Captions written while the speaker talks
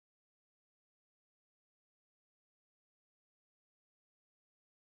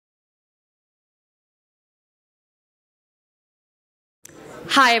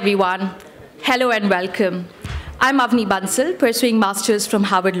Hi, everyone. Hello and welcome. I'm Avni Bansal, pursuing Masters from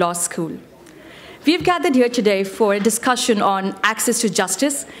Harvard Law School. We've gathered here today for a discussion on access to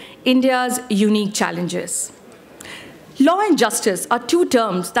justice, India's unique challenges. Law and justice are two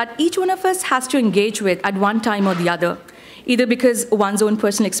terms that each one of us has to engage with at one time or the other, either because of one's own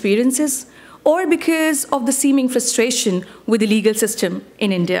personal experiences or because of the seeming frustration with the legal system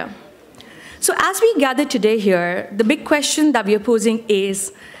in India. So as we gather today here, the big question that we are posing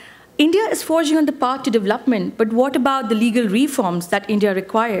is, India is forging on the path to development, but what about the legal reforms that India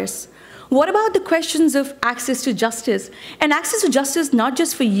requires? What about the questions of access to justice? And access to justice not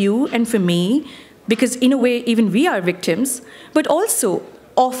just for you and for me, because in a way even we are victims, but also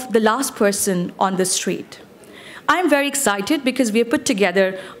of the last person on the street. I'm very excited because we have put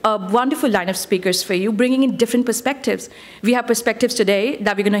together a wonderful line of speakers for you, bringing in different perspectives. We have perspectives today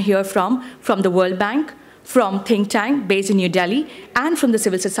that we're going to hear from the World Bank, from think tank based in New Delhi, and from the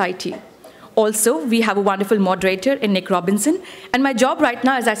civil society. Also, we have a wonderful moderator in Nick Robinson, and my job right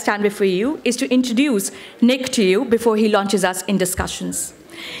now as I stand before you is to introduce Nick to you before he launches us in discussions.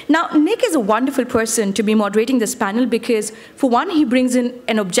 Now, Nick is a wonderful person to be moderating this panel because, for one, he brings in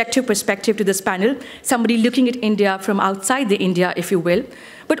an objective perspective to this panel, somebody looking at India from outside the India, if you will,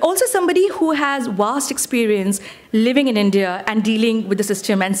 but also somebody who has vast experience living in India and dealing with the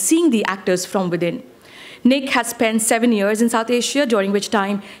system and seeing the actors from within. Nick has spent 7 years in South Asia, during which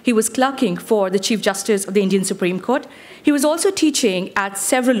time he was clerking for the Chief Justice of the Indian Supreme Court. He was also teaching at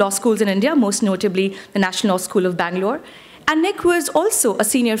several law schools in India, most notably the National Law School of Bangalore. And Nick was also a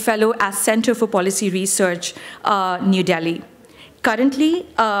senior fellow at Center for Policy Research, New Delhi. Currently,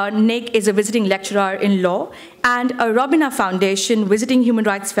 Nick is a visiting lecturer in law and a Robina Foundation visiting human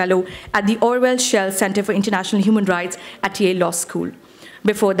rights fellow at the Orwell Shell Center for International Human Rights at Yale Law School.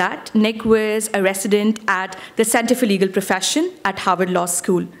 Before that, Nick was a resident at the Center for Legal Profession at Harvard Law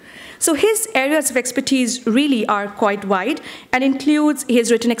School. So his areas of expertise really are quite wide and includes, he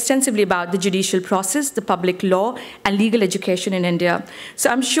has written extensively about the judicial process, the public law, and legal education in India. So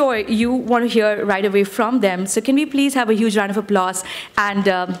I'm sure you want to hear right away from them. So can we please have a huge round of applause and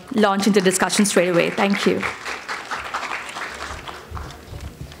launch into discussion straight away? Thank you.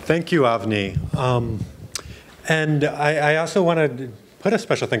 Thank you, Avni. And I also want to put a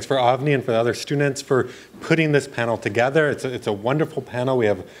special thanks for Avni and for the other students for putting this panel together. It's a wonderful panel. We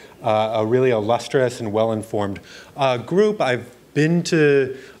have a really illustrious and well-informed group. I've been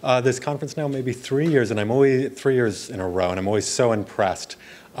to this conference now maybe 3 years, and I'm always 3 years in a row, and I'm always so impressed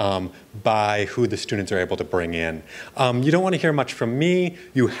by who the students are able to bring in. You don't want to hear much from me.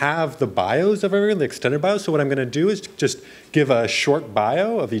 You have the bios of everyone, the extended bios. So what I'm going to do is just give a short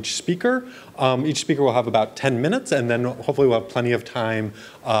bio of each speaker. Each speaker will have about 10 minutes, and then hopefully we'll have plenty of time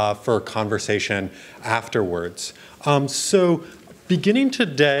for conversation afterwards. So beginning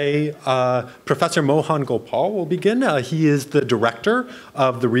today, Professor Mohan Gopal will begin. He is the director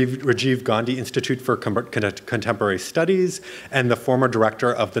of the Rajiv Gandhi Institute for Contemporary Studies and the former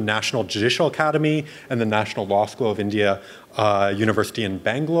director of the National Judicial Academy and the National Law School of India University in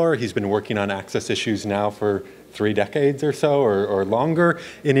Bangalore. He's been working on access issues now for 3 decades or so, or longer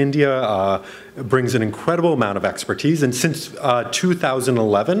in India, brings an incredible amount of expertise. And since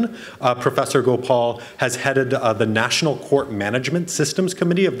 2011, Professor Gopal has headed the National Court Management Systems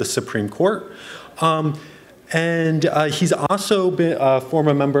Committee of the Supreme Court. And he's also been a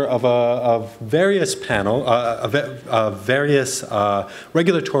former member of various various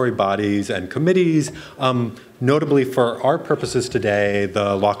regulatory bodies and committees, notably for our purposes today,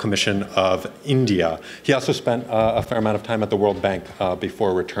 the Law Commission of India. He also spent a fair amount of time at the World Bank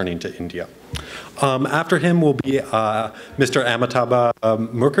before returning to India. After him will be Mr. Amitabha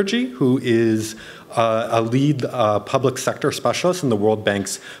Mukherjee, who is a lead public sector specialist in the World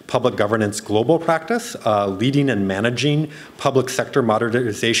Bank's public governance global practice, leading and managing public sector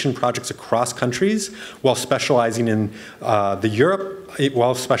modernization projects across countries while specializing in Europe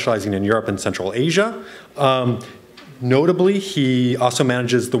and Central Asia. Notably, he also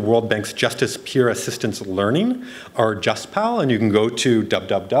manages the World Bank's Justice Peer Assistance Learning, or JustPal, and you can go to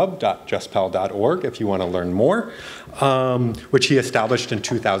www.justpal.org if you want to learn more, which he established in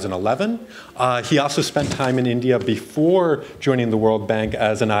 2011. He also spent time in India before joining the World Bank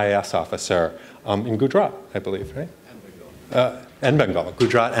as an IAS officer in Gujarat, I believe, right? And Bengal,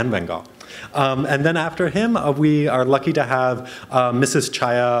 Gujarat and Bengal. And then after him, we are lucky to have Mrs.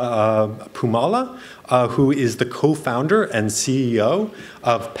 Chaya Pamula, who is the co-founder and CEO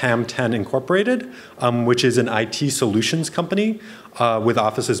of PAM10 Incorporated, which is an IT solutions company with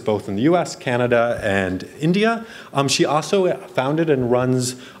offices both in the US, Canada, and India. She also founded and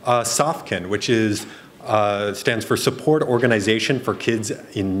runs Softkin, which is stands for Support Organization for Kids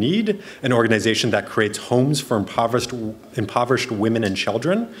in Need, an organization that creates homes for impoverished women and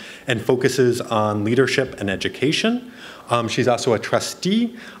children and focuses on leadership and education. She's also a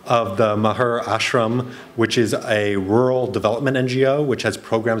trustee of the Mahur Ashram, which is a rural development NGO, which has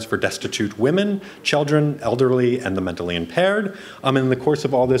programs for destitute women, children, elderly, and the mentally impaired. In the course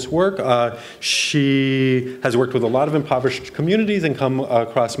of all this work, she has worked with a lot of impoverished communities and come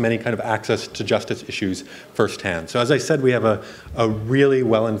across many kind of access to justice issues firsthand. So as I said, we have a really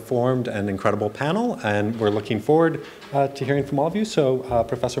well-informed and incredible panel, and we're looking forward to hearing from all of you. So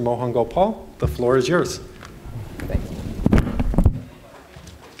Professor Mohan Gopal, the floor is yours. Thank you.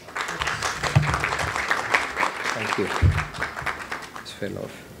 Thank you. This fell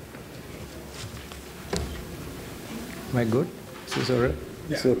off. Am I good? Is this all right?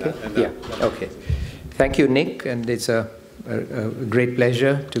 Yeah, it's okay? Yeah, okay. Thank you, Nick, and it's a great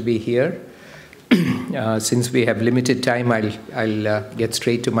pleasure to be here. Since we have limited time, I'll get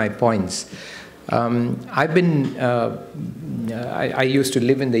straight to my points. I used to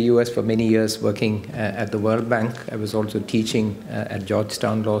live in the US for many years working at the World Bank. I was also teaching at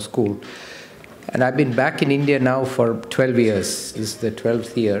Georgetown Law School. And I've been back in India now for 12 years. This is the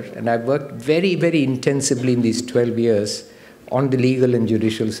 12th year. And I've worked very, very intensively in these 12 years on the legal and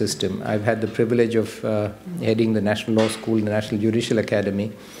judicial system. I've had the privilege of heading the National Law School, the National Judicial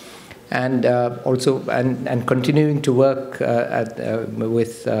Academy, and also continuing to work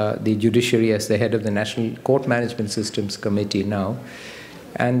with the judiciary as the head of the National Court Management Systems Committee now.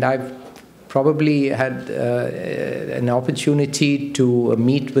 And I've probably had an opportunity to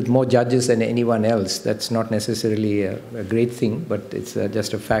meet with more judges than anyone else. That's not necessarily a great thing, but it's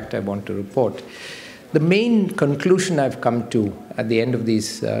just a fact I want to report. The main conclusion I've come to at the end of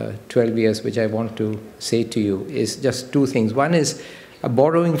these 12 years, which I want to say to you, is just two things. One is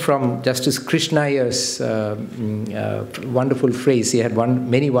borrowing from Justice Krishna Iyer's wonderful phrase. He had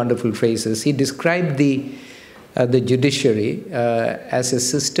many wonderful phrases. He described the judiciary as a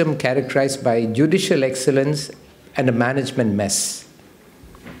system characterized by judicial excellence and a management mess.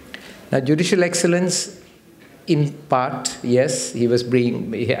 Now, judicial excellence, in part, yes,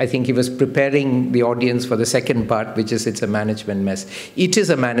 I think he was preparing the audience for the second part, which is it's a management mess. It is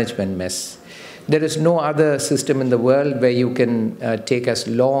a management mess. There is no other system in the world where you can take as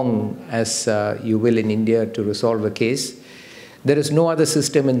long as you will in India to resolve a case. There is no other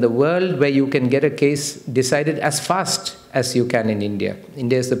system in the world where you can get a case decided as fast as you can in India.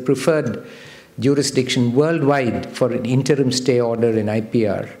 India is the preferred jurisdiction worldwide for an interim stay order in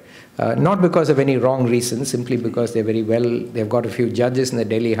IPR. Not because of any wrong reason, simply because they've got a few judges in the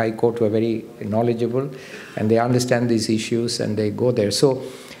Delhi High Court who are very knowledgeable and they understand these issues and they go there. So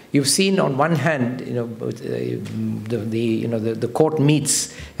you've seen on one hand, the court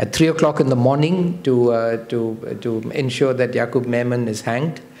meets at 3 o'clock in the morning to ensure that Yaqub Memon is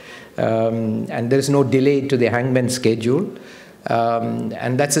hanged, and there is no delay to the hangman schedule.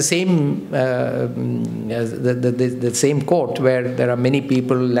 And that's the same court where there are many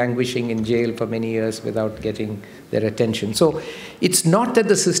people languishing in jail for many years without getting their attention. So it's not that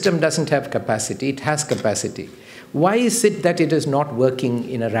the system doesn't have capacity, it has capacity. Why is it that it is not working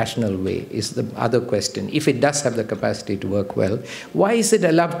in a rational way is the other question. If it does have the capacity to work well, why is it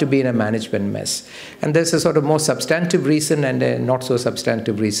allowed to be in a management mess? And there's a sort of more substantive reason and a not so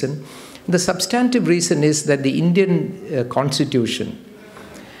substantive reason. The substantive reason is that the Indian Constitution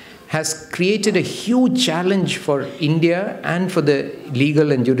has created a huge challenge for India and for the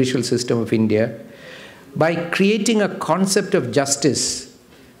legal and judicial system of India by creating a concept of justice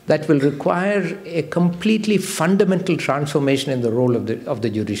that will require a completely fundamental transformation in the role of the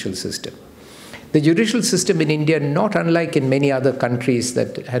judicial system. The judicial system in India, not unlike in many other countries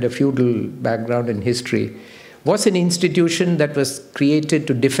that had a feudal background in history, was an institution that was created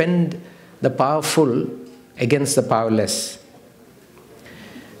to defend the powerful against the powerless.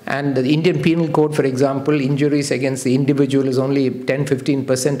 And the Indian Penal Code, for example, injuries against the individual is only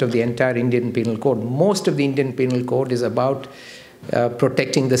 10-15% of the entire Indian Penal Code. Most of the Indian Penal Code is about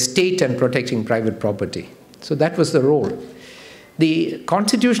protecting the state and protecting private property. So that was the role. The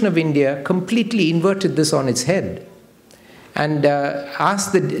Constitution of India completely inverted this on its head and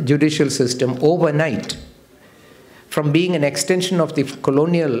asked the judicial system overnight, from being an extension of the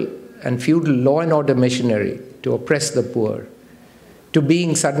colonial and feudal law and order machinery to oppress the poor, to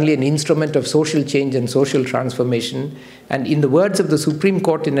being suddenly an instrument of social change and social transformation. And in the words of the Supreme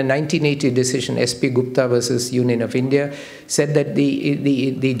Court in a 1980 decision, S.P. Gupta versus Union of India, said that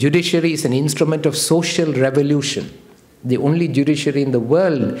the judiciary is an instrument of social revolution. The only judiciary in the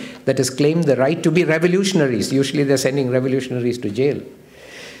world that has claimed the right to be revolutionaries. Usually they're sending revolutionaries to jail.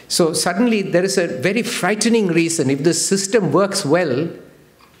 So suddenly there is a very frightening reason. If the system works well,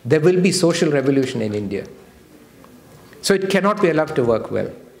 there will be social revolution in India. So it cannot be allowed to work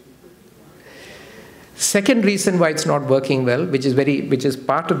well. Second reason why it's not working well, which is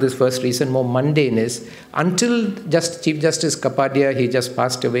part of this first reason, more mundane, is until Chief Justice Kapadia, he just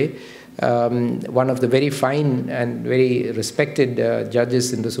passed away, one of the very fine and very respected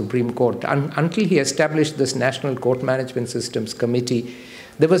judges in the Supreme Court, until he established this National Court Management Systems Committee,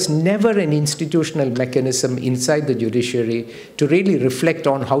 there was never an institutional mechanism inside the judiciary to really reflect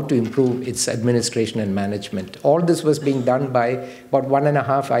on how to improve its administration and management. All this was being done by about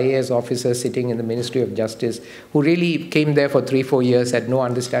 1.5 IAS officers sitting in the Ministry of Justice, who really came there for 3-4 years, had no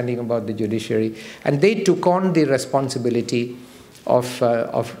understanding about the judiciary, and they took on the responsibility of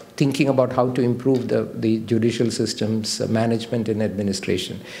thinking about how to improve the judicial system's management and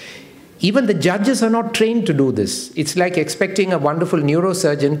administration. Even the judges are not trained to do this. It's like expecting a wonderful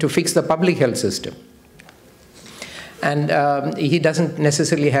neurosurgeon to fix the public health system. And he doesn't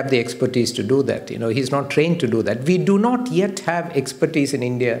necessarily have the expertise to do that. He's not trained to do that. We do not yet have expertise in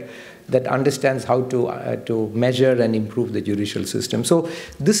India that understands how to measure and improve the judicial system. So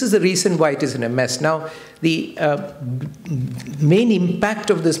this is the reason why it is in a mess. Now, the main impact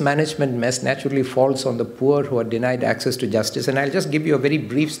of this management mess naturally falls on the poor who are denied access to justice. And I'll just give you a very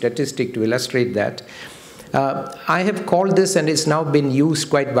brief statistic to illustrate that. I have called this, and it's now been used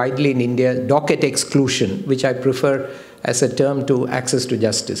quite widely in India, docket exclusion, which I prefer as a term to access to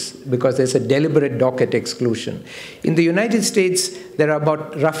justice, because there's a deliberate docket exclusion. In the United States, there are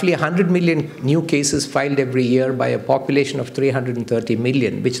about roughly 100 million new cases filed every year by a population of 330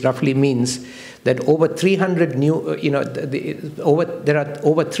 million, which roughly means that over 300 new, there are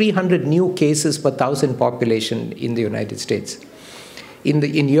over 300 new cases per 1,000 population in the United States.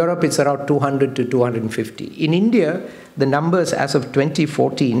 In Europe, it's around 200 to 250. In India, the numbers as of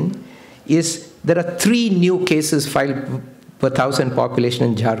 2014 is there are 3 new cases filed per 1,000 population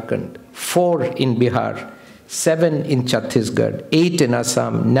in Jharkhand, 4 in Bihar, 7 in Chhattisgarh, 8 in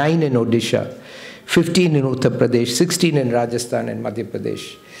Assam, 9 in Odisha, 15 in Uttar Pradesh, 16 in Rajasthan and Madhya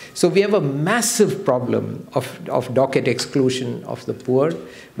Pradesh. So we have a massive problem of docket exclusion of the poor,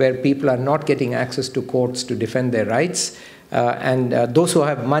 where people are not getting access to courts to defend their rights. And those who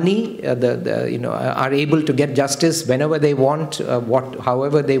have money are able to get justice whenever they want,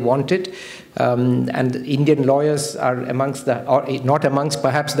 however they want it. And Indian lawyers are perhaps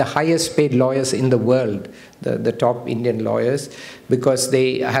the highest paid lawyers in the world, the top Indian lawyers, because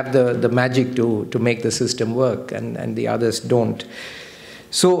they have the magic to make the system work, and the others don't.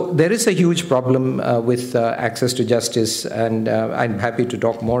 So there is a huge problem with access to justice, and I'm happy to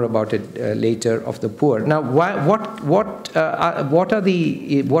talk more about it later, of the poor. Now, what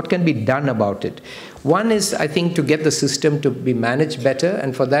can be done about it? One is, I think, to get the system to be managed better,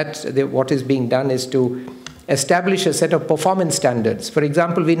 and for that, what is being done is to establish a set of performance standards. For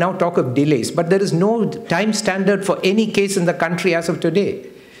example, we now talk of delays, but there is no time standard for any case in the country as of today.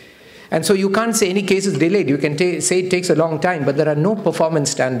 And so you can't say any case is delayed. You can say it takes a long time, but there are no performance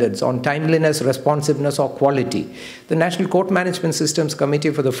standards on timeliness, responsiveness, or quality. The National Court Management Systems Committee,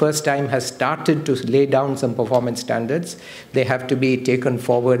 for the first time, has started to lay down some performance standards. They have to be taken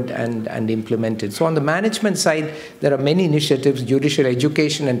forward and implemented. So on the management side, there are many initiatives. Judicial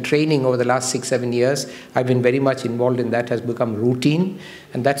education and training over the last 6-7 years, I've been very much involved in that, has become routine.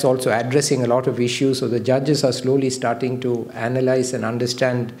 And that's also addressing a lot of issues. So the judges are slowly starting to analyze and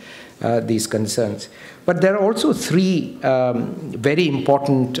understand these concerns. But there are also 3 very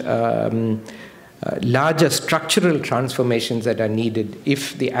important larger structural transformations that are needed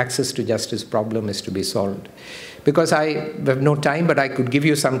if the access to justice problem is to be solved. Because I have no time, but I could give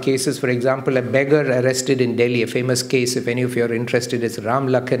you some cases. For example, a beggar arrested in Delhi, a famous case, if any of you are interested, is Ram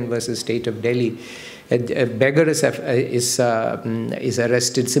Lakhan versus State of Delhi. A beggar is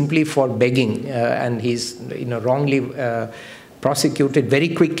arrested simply for begging, and he's wrongly prosecuted very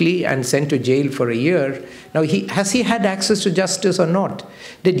quickly and sent to jail for a year. Now, has he had access to justice or not?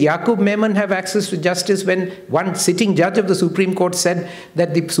 Did Yaqub Memon have access to justice when one sitting judge of the Supreme Court said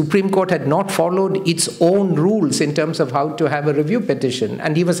that the Supreme Court had not followed its own rules in terms of how to have a review petition,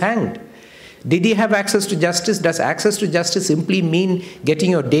 and he was hanged? Did he have access to justice? Does access to justice simply mean getting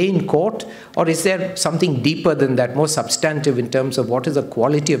your day in court? Or is there something deeper than that, more substantive in terms of what is the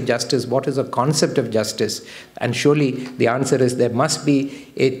quality of justice, what is the concept of justice? And surely the answer is there must be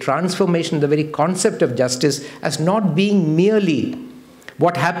a transformation of the very concept of justice as not being merely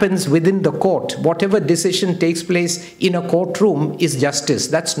what happens within the court. Whatever decision takes place in a courtroom is justice.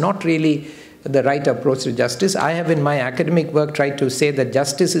 That's not really the right approach to justice. I have in my academic work tried to say that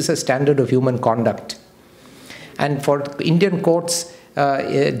justice is a standard of human conduct. And for Indian courts,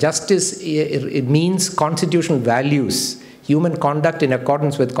 justice, it means constitutional values, human conduct in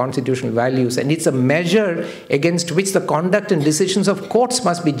accordance with constitutional values, and it's a measure against which the conduct and decisions of courts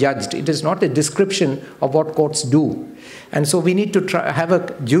must be judged. It is not a description of what courts do. And so we need to have a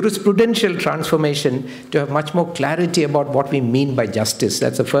jurisprudential transformation to have much more clarity about what we mean by justice.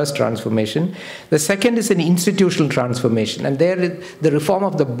 That's the first transformation. The second is an institutional transformation. And there, the reform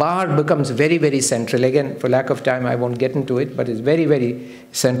of the bar becomes very, very central. Again, for lack of time, I won't get into it, but it's very, very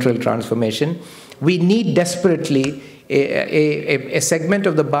central transformation. We need desperately a segment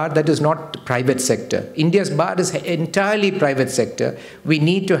of the bar that is not private sector. India's bar is entirely private sector. We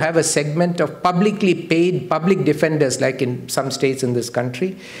need to have a segment of publicly paid public defenders, like in some states in this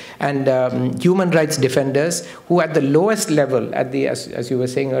country, and human rights defenders who at the lowest level, at the, as you were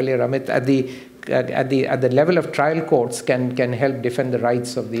saying earlier, Amit, at the level of trial courts can help defend the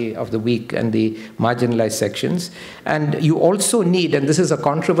rights of the weak and the marginalized sections. And you also need, and this is a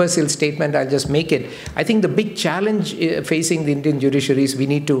controversial statement, I'll just make it, I think the big challenge facing the Indian judiciary is we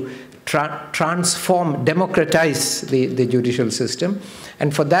need to transform, democratize the judicial system.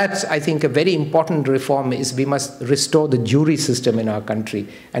 And for that, I think a very important reform is we must restore the jury system in our country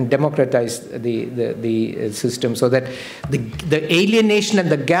and democratize the system, so that the alienation and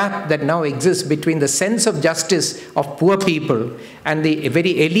the gap that now exists between the sense of justice of poor people and the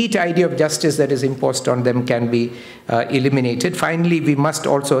very elite idea of justice that is imposed on them can be eliminated. Finally, we must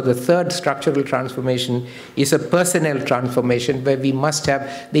also, the third structural transformation is a personnel transformation, where we must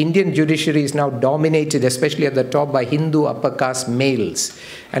have, the Indian judiciary is now dominated, especially at the top, by Hindu upper caste males.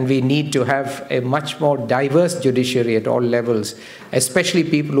 And we need to have a much more diverse judiciary at all levels, especially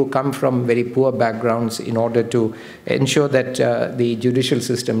people who come from very poor backgrounds, in order to ensure that the judicial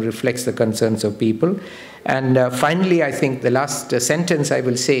system reflects the concerns of people. And finally, I think the last sentence I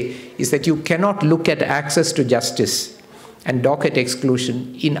will say is that you cannot look at access to justice and docket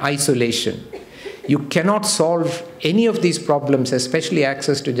exclusion in isolation. You cannot solve any of these problems, especially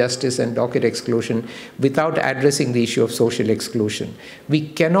access to justice and docket exclusion, without addressing the issue of social exclusion. We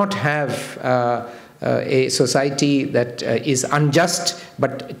cannot have a society that is unjust,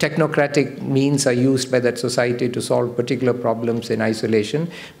 but technocratic means are used by that society to solve particular problems in isolation.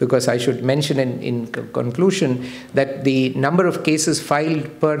 Because I should mention in conclusion that the number of cases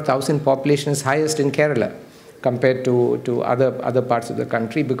filed per 1,000 population is highest in Kerala compared to other parts of the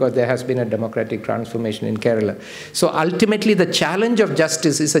country, because there has been a democratic transformation in Kerala. So ultimately, the challenge of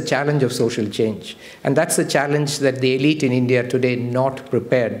justice is a challenge of social change. And that's the challenge that the elite in India today not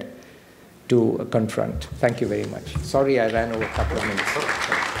prepared to confront. Thank you very much. Sorry I ran over a couple of minutes.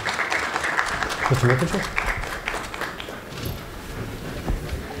 Mr. Mukherjee?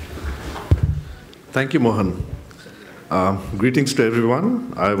 Thank you, Mohan. Greetings to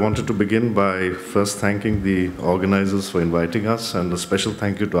everyone. I wanted to begin by first thanking the organizers for inviting us, and a special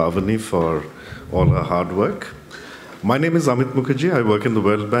thank you to Avani for all her hard work. My name is Amit Mukherjee. I work in the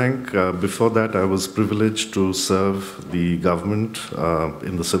World Bank. Before that, I was privileged to serve the government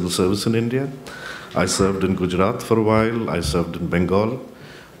in the civil service in India. I served in Gujarat for a while. I served in Bengal.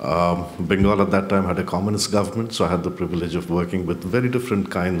 Bengal at that time had a communist government, so I had the privilege of working with very different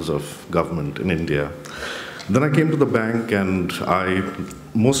kinds of government in India. Then I came to the bank, and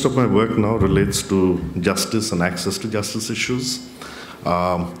most of my work now relates to justice and access to justice issues.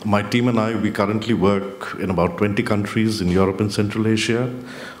 My team and I, we currently work in about 20 countries in Europe and Central Asia,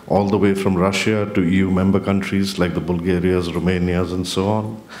 all the way from Russia to EU member countries like the Bulgarias, Romanias, and so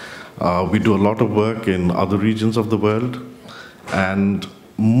on. We do a lot of work in other regions of the world, and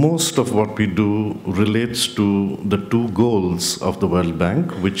most of what we do relates to the two goals of the World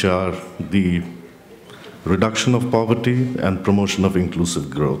Bank, which are the reduction of poverty and promotion of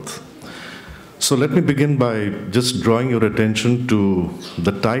inclusive growth. So let me begin by just drawing your attention to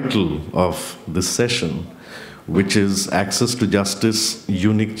the title of this session, which is Access to Justice,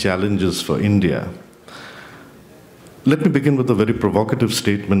 Unique Challenges for India. Let me begin with a very provocative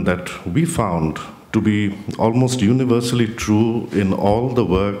statement that we found to be almost universally true in all the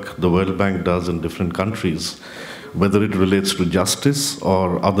work the World Bank does in different countries, whether it relates to justice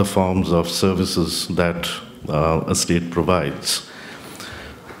or other forms of services that a state provides.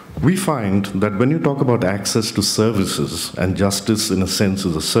 We find that when you talk about access to services, and justice in a sense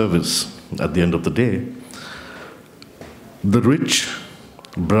is a service at the end of the day, the rich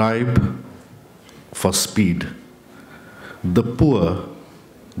bribe for speed, the poor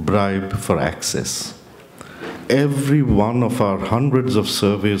bribe for access. Every one of our hundreds of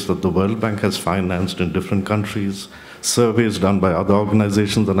surveys that the World Bank has financed in different countries, surveys done by other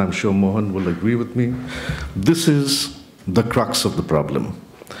organizations, and I'm sure Mohan will agree with me, this is the crux of the problem.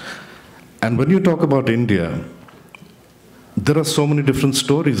 And when you talk about India, there are so many different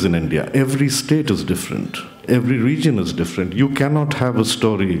stories in India. Every state is different. Every region is different. You cannot have a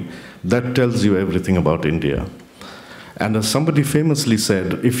story that tells you everything about India. And as somebody famously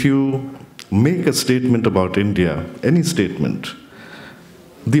said, if you make a statement about India, any statement,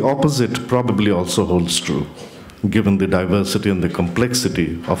 the opposite probably also holds true, given the diversity and the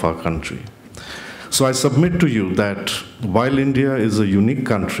complexity of our country. So I submit to you that while India is a unique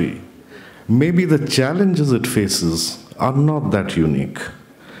country, maybe the challenges it faces are not that unique.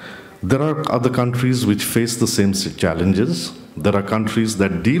 There are other countries which face the same challenges. There are countries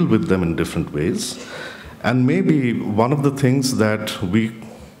that deal with them in different ways. And maybe one of the things that we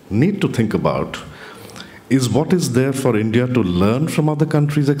need to think about is what is there for India to learn from other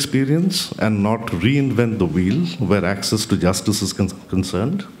countries' experience and not reinvent the wheel where access to justice is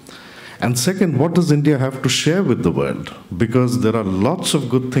concerned. And second, what does India have to share with the world? Because there are lots of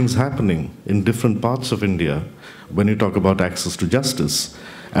good things happening in different parts of India when you talk about access to justice.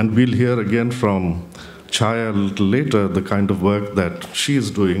 And we'll hear again from Chaya a little later the kind of work that she is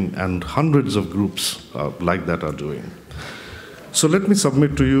doing and hundreds of groups like that are doing. So let me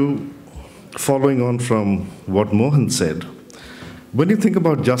submit to you, following on from what Mohan said, when you think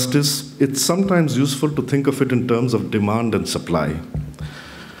about justice, it's sometimes useful to think of it in terms of demand and supply.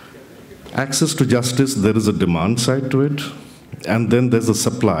 Access to justice, there is a demand side to it, and then there's a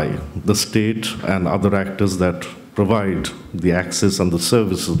supply, the state and other actors that provide the access and the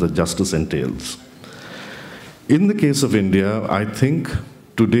services that justice entails. In the case of India, I think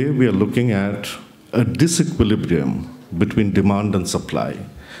today we are looking at a disequilibrium between demand and supply,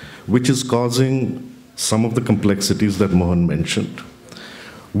 which is causing some of the complexities that Mohan mentioned,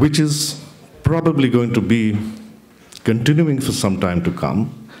 which is probably going to be continuing for some time to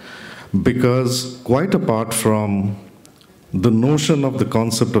come, because quite apart from the notion of the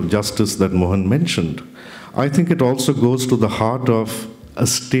concept of justice that Mohan mentioned, I think it also goes to the heart of a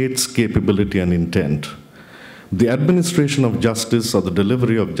state's capability and intent. The administration of justice or the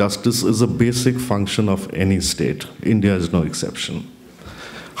delivery of justice is a basic function of any state. India is no exception.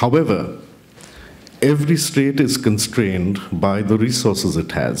 However, every state is constrained by the resources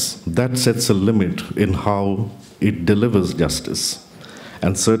it has. That sets a limit in how it delivers justice.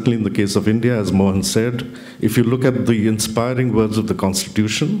 And certainly in the case of India, as Mohan said, if you look at the inspiring words of the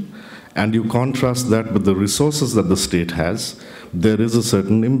Constitution and you contrast that with the resources that the state has, there is a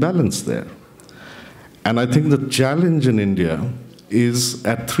certain imbalance there. And I think the challenge in India is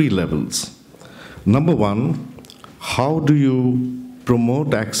at three levels. Number one, how do you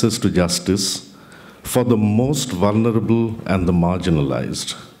promote access to justice for the most vulnerable and the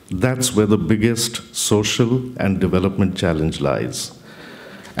marginalized? That's where the biggest social and development challenge lies.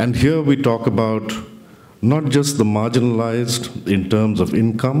 And here we talk about not just the marginalized in terms of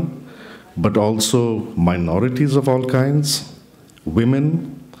income, but also minorities of all kinds,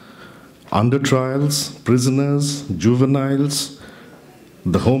 women, under trials, prisoners, juveniles,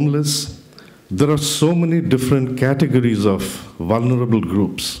 the homeless. There are so many different categories of vulnerable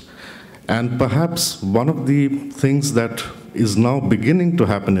groups. And perhaps one of the things that is now beginning to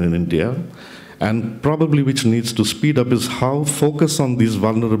happen in India, and probably which needs to speed up, is how focus on these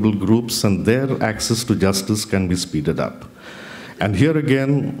vulnerable groups and their access to justice can be speeded up. And here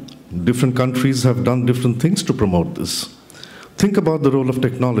again, different countries have done different things to promote this. Think about the role of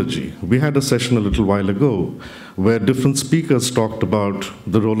technology. We had a session a little while ago where different speakers talked about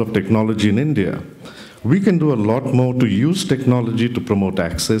the role of technology in India. We can do a lot more to use technology to promote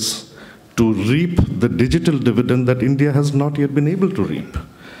access, to reap the digital dividend that India has not yet been able to reap.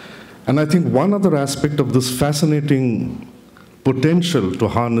 And I think one other aspect of this fascinating potential to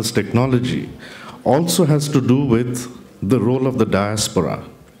harness technology also has to do with the role of the diaspora.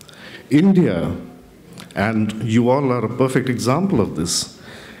 India, and you all are a perfect example of this,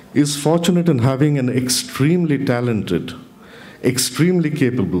 is fortunate in having an extremely talented, extremely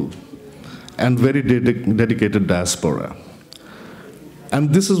capable, and very dedicated diaspora.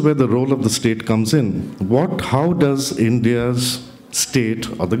 And this is where the role of the state comes in. How does India's state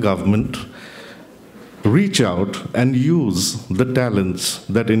or the government reach out and use the talents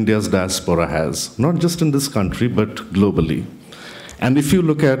that India's diaspora has, not just in this country, but globally? And if you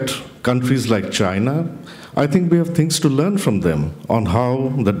look at countries like China, I think we have things to learn from them on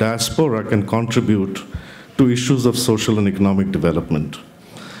how the diaspora can contribute to issues of social and economic development.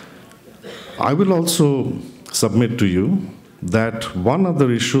 I will also submit to you that one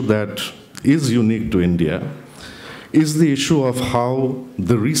other issue that is unique to India is the issue of how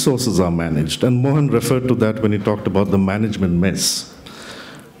the resources are managed. And Mohan referred to that when he talked about the management mess.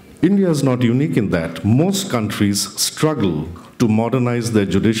 India is not unique in that. Most countries struggle to modernize their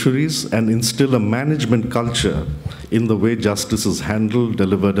judiciaries and instill a management culture in the way justice is handled,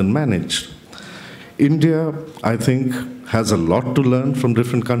 delivered, and managed. India, I think, has a lot to learn from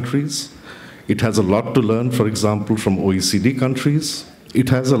different countries. It has a lot to learn, for example, from OECD countries. It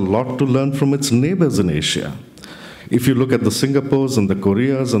has a lot to learn from its neighbors in Asia. If you look at the Singapores and the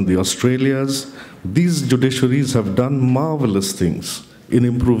Koreas and the Australias, these judiciaries have done marvelous things in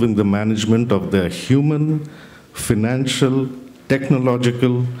improving the management of their human, financial,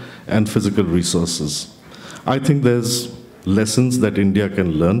 technological, and physical resources. I think there's lessons that India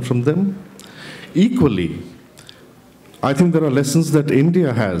can learn from them. Equally, I think there are lessons that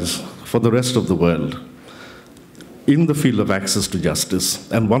India has for the rest of the world in the field of access to justice.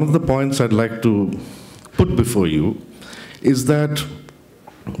 And one of the points I'd like to put before you is that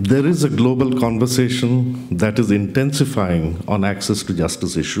there is a global conversation that is intensifying on access to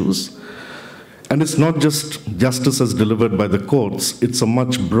justice issues. And it's not just justice as delivered by the courts, it's a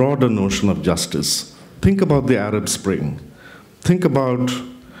much broader notion of justice. Think about the Arab Spring. Think about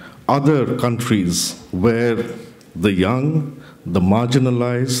other countries where the young, the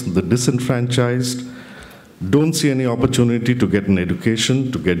marginalized, the disenfranchised don't see any opportunity to get an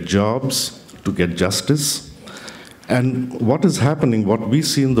education, to get jobs, to get justice. And what is happening, what we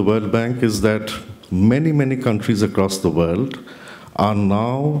see in the World Bank is that many, many countries across the world are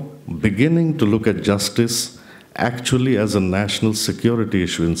now beginning to look at justice actually as a national security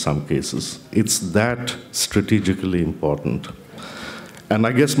issue in some cases. It's that strategically important. And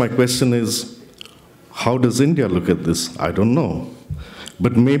I guess my question is, how does India look at this? I don't know.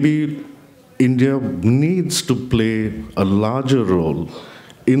 But maybe India needs to play a larger role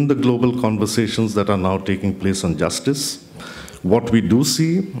in the global conversations that are now taking place on justice. What we do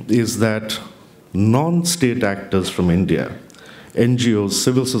see is that non-state actors from India, NGOs,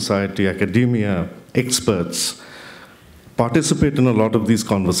 civil society, academia, experts, participate in a lot of these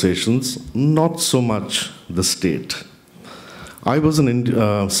conversations, not so much the state. I was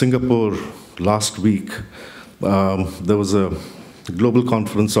in Singapore last week. There was a global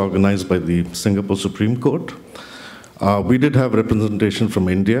conference organized by the Singapore Supreme Court. We did have representation from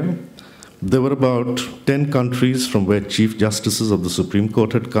India. There were about 10 countries from where chief justices of the Supreme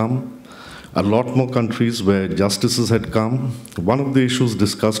Court had come. A lot more countries where justices had come. One of the issues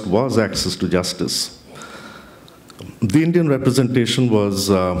discussed was access to justice. The Indian representation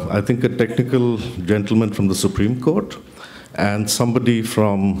was, I think, a technical gentleman from the Supreme Court and somebody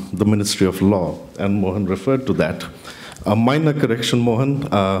from the Ministry of Law, and Mohan referred to that. A minor correction, Mohan,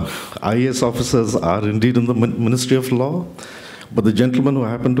 IAS officers are indeed in the Ministry of Law, but the gentleman who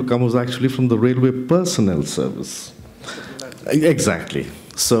happened to come was actually from the Railway Personnel Service. Exactly.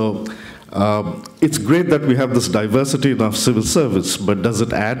 So it's great that we have this diversity in our civil service, but does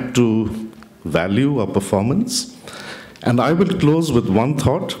it add to value or performance? And I will close with one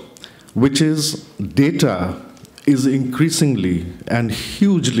thought, which is data is increasingly and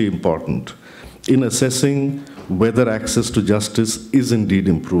hugely important in assessing whether access to justice is indeed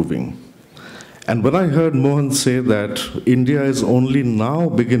improving. And when I heard Mohan say that India is only now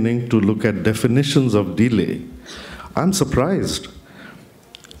beginning to look at definitions of delay, I'm surprised.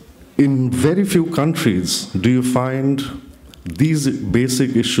 In very few countries do you find these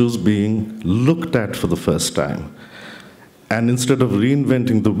basic issues being looked at for the first time. And instead of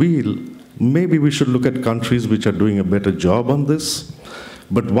reinventing the wheel, maybe we should look at countries which are doing a better job on this.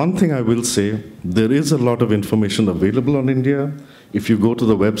 But one thing I will say, there is a lot of information available on India. If you go to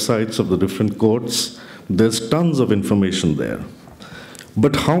the websites of the different courts, there's tons of information there.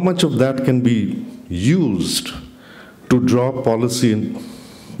 But how much of that can be used to draw policy,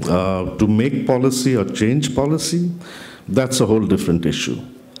 to make policy or change policy? That's a whole different issue.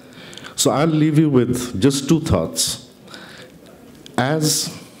 So I'll leave you with just two thoughts.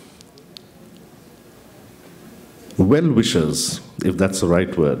 As well-wishers, if that's the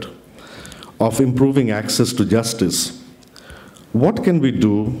right word, of improving access to justice, what can we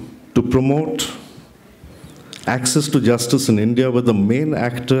do to promote access to justice in India where the main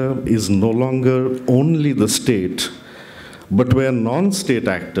actor is no longer only the state, but where non-state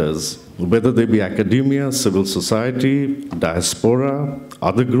actors, whether they be academia, civil society, diaspora,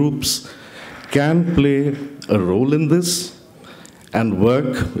 other groups, can play a role in this and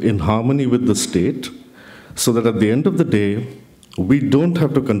work in harmony with the state, so that at the end of the day, we don't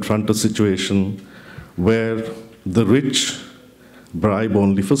have to confront a situation where the rich bribe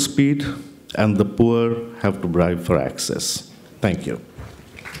only for speed and the poor have to bribe for access. Thank you.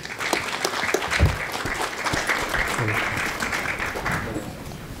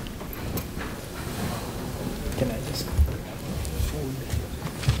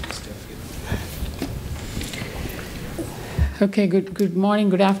 Okay, good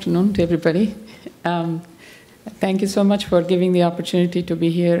morning, good afternoon to everybody. Thank you so much for giving the opportunity to be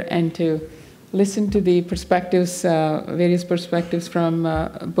here and to listen to the perspectives, various perspectives from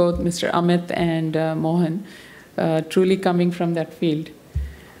both Mr. Amit and Mohan, truly coming from that field.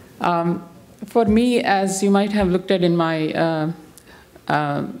 For me, as you might have looked at in my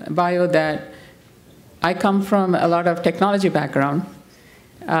bio, that I come from a lot of technology background.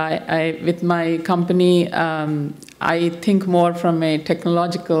 With my company, I think more from a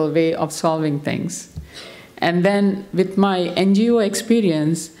technological way of solving things. And then with my NGO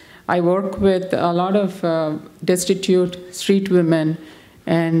experience, I work with a lot of destitute street women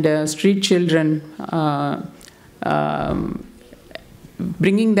and street children,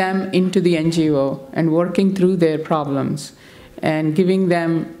 bringing them into the NGO and working through their problems and giving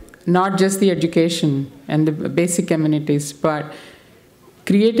them not just the education and the basic amenities, but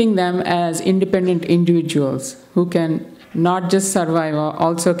creating them as independent individuals who can not just survive,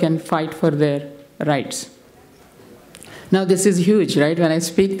 also can fight for their rights. Now, this is huge, right? When I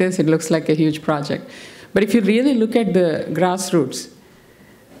speak this, it looks like a huge project. But if you really look at the grassroots,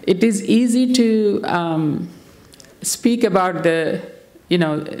 it is easy to speak about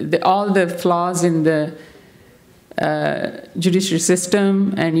all the flaws in the judiciary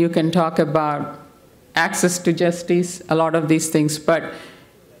system, and you can talk about access to justice, a lot of these things. But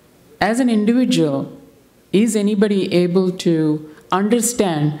as an individual, is anybody able to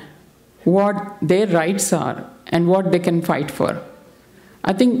understand what their rights are and what they can fight for?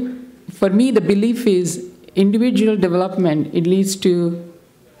 I think for me, the belief is individual development, it leads to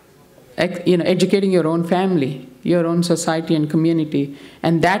educating your own family, your own society and community,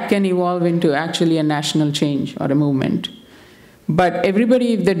 and that can evolve into actually a national change or a movement. But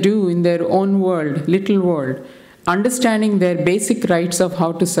everybody, if they do in their own world, little world, understanding their basic rights of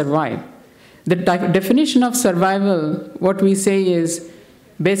how to survive. The definition of survival, what we say is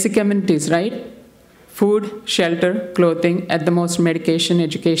basic amenities, right? Food, shelter, clothing, at the most medication,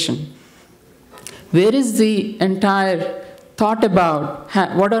 education. Where is the entire thought about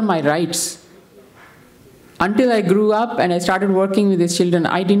what are my rights? Until I grew up and I started working with these children,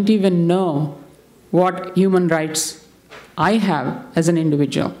 I didn't even know what human rights I have as an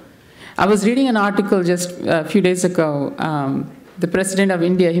individual. I was reading an article just a few days ago. The President of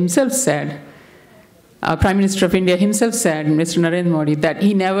India himself said, Prime Minister of India himself said, Mr. Narendra Modi, that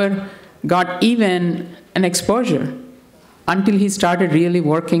he never got even an exposure until he started really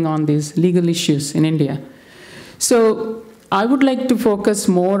working on these legal issues in India. So I would like to focus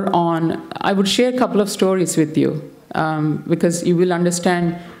more on, I would share a couple of stories with you because you will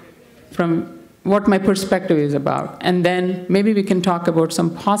understand from what my perspective is about. And then maybe we can talk about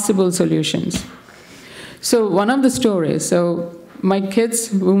some possible solutions. So one of the stories, so my kids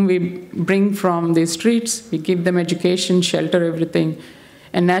whom we bring from the streets, we give them education, shelter, everything.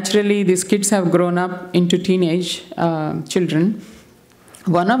 And naturally, these kids have grown up into teenage children.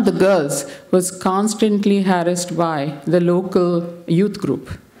 One of the girls was constantly harassed by the local youth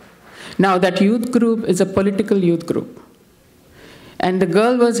group. Now, that youth group is a political youth group. And the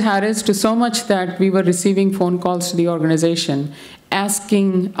girl was harassed so much that we were receiving phone calls to the organization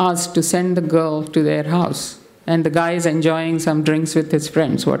asking us to send the girl to their house. And the guy is enjoying some drinks with his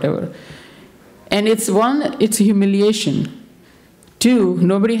friends, whatever. And it's humiliation. Two,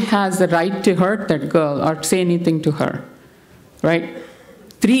 nobody has the right to hurt that girl or say anything to her, right?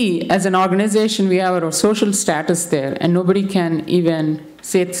 Three, as an organization, we have our social status there, and nobody can even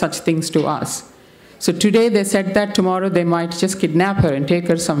say such things to us. So today they said that, tomorrow they might just kidnap her and take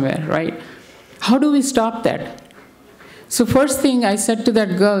her somewhere, right? How do we stop that? So first thing I said to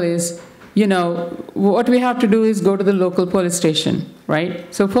that girl is, what we have to do is go to the local police station,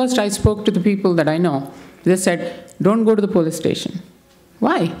 right? So first I spoke to the people that I know. They said, don't go to the police station.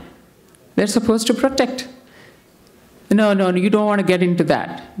 Why? They're supposed to protect. No, you don't want to get into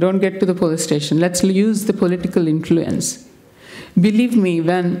that. Don't get to the police station. Let's use the political influence. Believe me,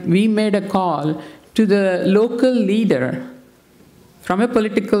 when we made a call to the local leader from a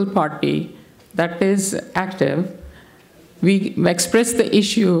political party that is active, we expressed the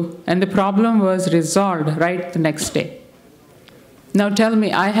issue and the problem was resolved right the next day. Now tell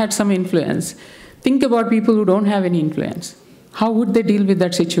me, I had some influence. Think about people who don't have any influence. How would they deal with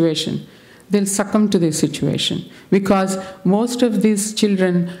that situation? They'll succumb to this situation because most of these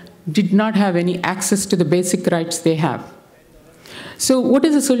children did not have any access to the basic rights they have. So what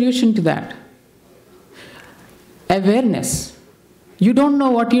is the solution to that? Awareness. You don't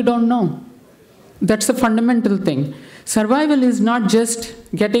know what you don't know. That's the fundamental thing. Survival is not just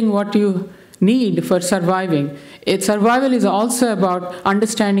getting what you need for surviving. Survival is also about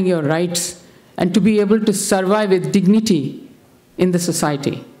understanding your rights and to be able to survive with dignity in the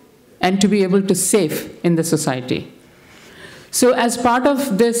society and to be able to save in the society. So as part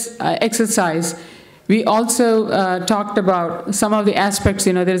of this exercise, we also talked about some of the aspects.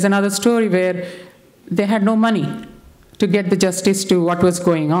 There is another story where they had no money to get the justice to what was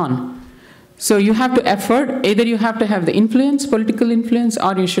going on. So you have to effort, either you have to have the influence, political influence,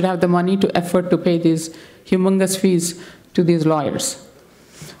 or you should have the money to effort to pay these humongous fees to these lawyers.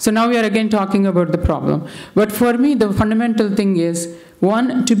 So now we are again talking about the problem. But for me, the fundamental thing is,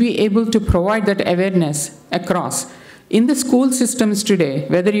 one, to be able to provide that awareness across. In the school systems today,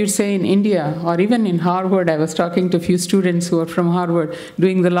 whether you say in India or even in Harvard, I was talking to a few students who are from Harvard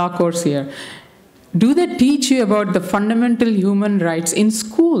doing the law course here. Do they teach you about the fundamental human rights in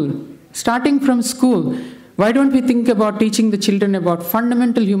school? Starting from school, why don't we think about teaching the children about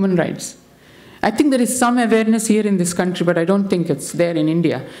fundamental human rights? I think there is some awareness here in this country, but I don't think it's there in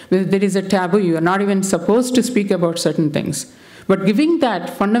India. There is a taboo. You are not even supposed to speak about certain things. But giving that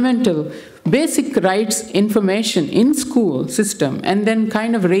fundamental, basic rights information in school system, and then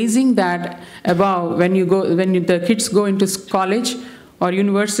kind of raising that above when the kids go into college or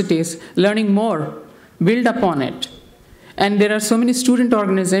universities, learning more, build upon it. And there are so many student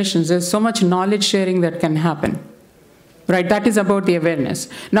organizations, there's so much knowledge sharing that can happen. Right, that is about the awareness.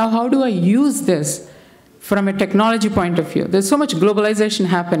 Now, how do I use this from a technology point of view? There's so much globalization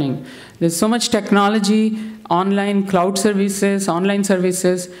happening. There's so much technology, online cloud services, online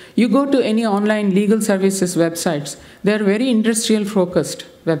services. You go to any online legal services websites, they're very industrial focused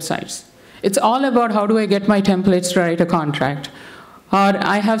websites. It's all about how do I get my templates to write a contract? Or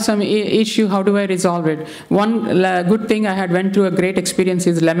I have some issue, how do I resolve it? One good thing I had went through a great experience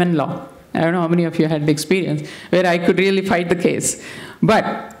is lemon law. I don't know how many of you had the experience where I could really fight the case.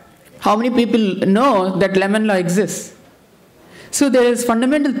 But how many people know that lemon law exists? So there is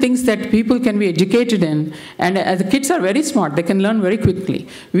fundamental things that people can be educated in, and the kids are very smart, they can learn very quickly.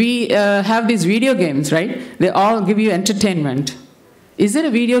 We have these video games, right? They all give you entertainment. Is there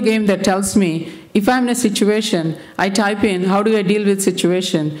a video game that tells me, if I'm in a situation, I type in, how do I deal with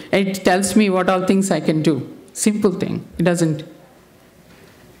situation, and it tells me what all things I can do? Simple thing, it doesn't.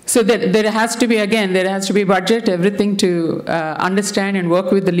 So there has to be, again, there has to be budget, everything to understand and work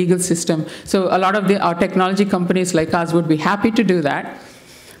with the legal system. So a lot of our technology companies like us would be happy to do that.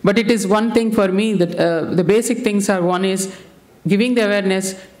 But it is one thing for me that the basic things are, one is giving the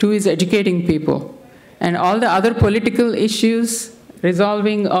awareness, two is educating people. And all the other political issues,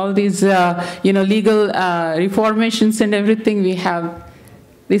 resolving all these legal reformations and everything, we have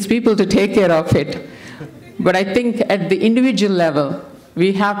these people to take care of it. But I think at the individual level,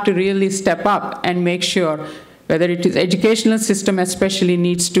 we have to really step up and make sure, whether it is educational system especially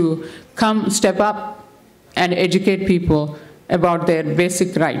needs to step up and educate people about their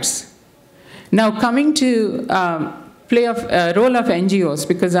basic rights. Now coming to role of NGOs,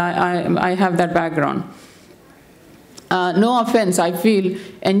 because I have that background. No offense, I feel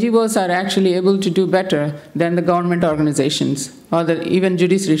NGOs are actually able to do better than the government organizations or even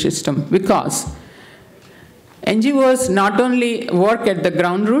judiciary system, because NGOs not only work at the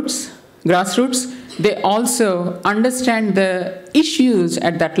grassroots, they also understand the issues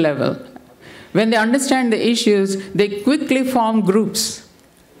at that level. When they understand the issues, they quickly form groups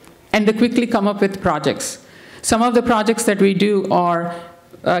and they quickly come up with projects. Some of the projects that we do are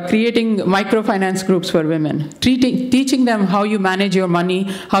creating microfinance groups for women, teaching them how you manage your money,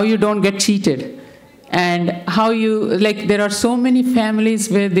 how you don't get cheated, and how you, there are so many families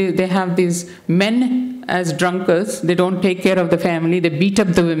where they have these men as drunkards, they don't take care of the family, they beat up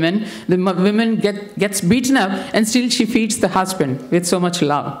the women gets beaten up, and still she feeds the husband with so much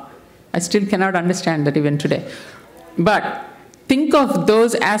love. I still cannot understand that even today. But think of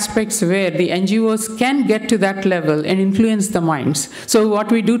those aspects where the NGOs can get to that level and influence the minds. So what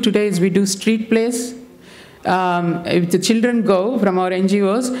we do today is we do street plays. If the children go from our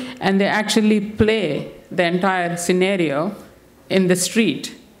NGOs and they actually play the entire scenario in the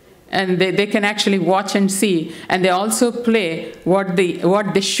street, and they can actually watch and see, and they also play what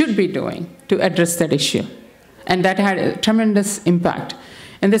they should be doing to address that issue. And that had a tremendous impact.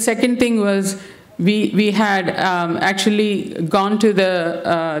 And the second thing was we had actually gone to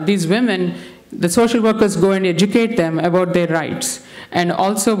these women, the social workers go and educate them about their rights, and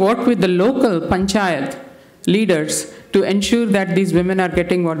also work with the local panchayat leaders to ensure that these women are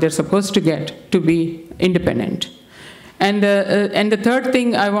getting what they're supposed to get to be independent. And the third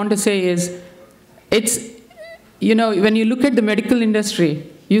thing I want to say is, it's, when you look at the medical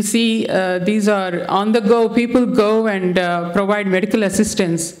industry, you see these are on the go, people go and provide medical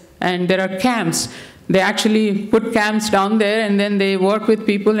assistance, and there are camps. They actually put camps down there, and then they work with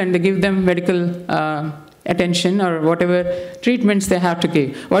people and they give them medical attention or whatever treatments they have to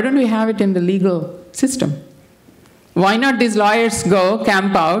give. Why don't we have it in the legal system? Why not these lawyers go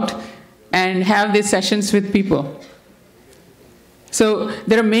camp out and have these sessions with people? So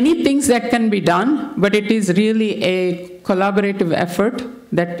there are many things that can be done, but it is really a collaborative effort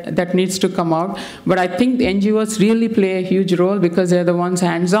that needs to come out. But I think the NGOs really play a huge role because they're the ones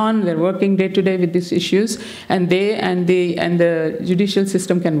hands-on, they're working day to day with these issues, and the judicial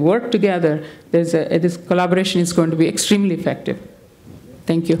system can work together. This collaboration is going to be extremely effective.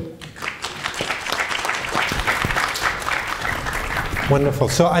 Thank you. Wonderful.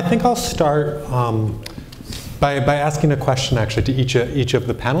 So I think I'll start by asking a question actually to each of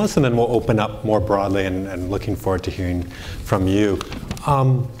the panelists, and then we'll open up more broadly and looking forward to hearing from you.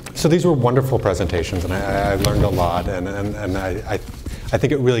 So these were wonderful presentations, and I learned a lot, and I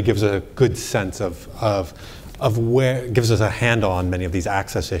think it really gives a good sense of where, gives us a handle on many of these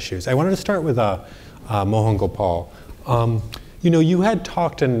access issues. I wanted to start with Mohan Gopal. You had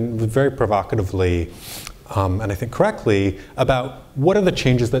talked and very provocatively, and I think correctly, about what are the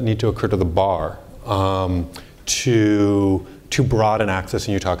changes that need to occur to the bar to broaden access,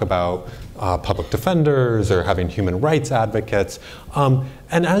 and you talk about public defenders or having human rights advocates.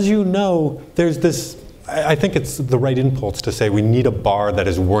 And as you know, there's this, I think it's the right impulse to say we need a bar that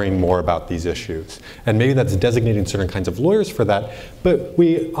is worrying more about these issues. And maybe that's designating certain kinds of lawyers for that. But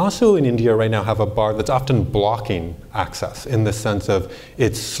we also in India right now have a bar that's often blocking access in the sense of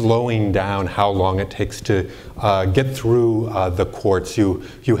it's slowing down how long it takes to get through the courts. You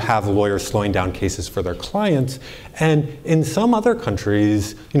have lawyers slowing down cases for their clients. And in some other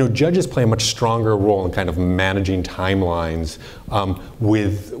countries, judges play a much stronger role in kind of managing timelines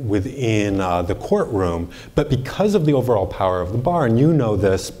within the courtroom. But because of the overall power of the bar, and you know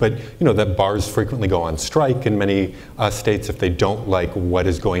this, but that bars frequently go on strike in many states if they don't like what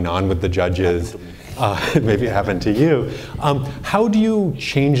is going on with the judges. Maybe it happened to you. How do you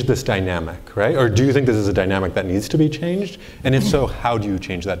change this dynamic, right? Or do you think this is a dynamic that needs to be changed? And if so, how do you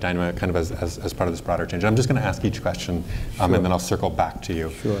change that dynamic kind of as part of this broader change? I'm just going to ask each question, and then I'll circle back to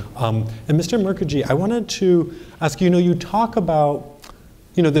you. Sure. And Mr. Mukherjee, I wanted to ask you talk about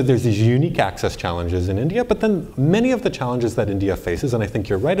that there's these unique access challenges in India, but then many of the challenges that India faces, and I think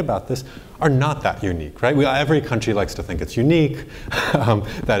you're right about this, are not that unique, right? Every country likes to think it's unique,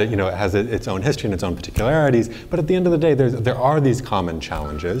 that it has its own history and its own particularities, but at the end of the day, there are these common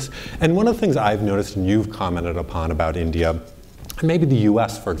challenges. And one of the things I've noticed, and you've commented upon about India, and maybe the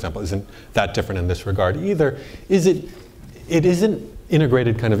US, for example, isn't that different in this regard either, is it isn't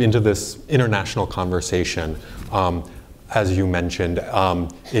integrated kind of into this international conversation, as you mentioned,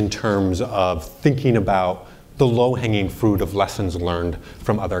 in terms of thinking about the low-hanging fruit of lessons learned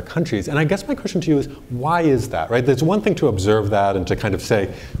from other countries. And I guess my question to you is, why is that, right? There's one thing to observe that and to kind of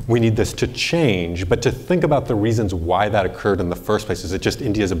say, we need this to change, but to think about the reasons why that occurred in the first place. Is it just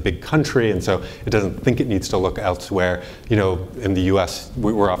India's a big country, and so it doesn't think it needs to look elsewhere? In the US,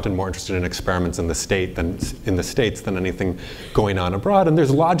 we're often more interested in experiments in the States than anything going on abroad. And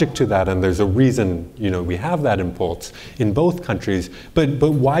there's logic to that, and there's a reason, we have that impulse in both countries. But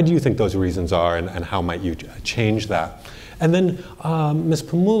why do you think those reasons are, and how might you change that? And then, Ms.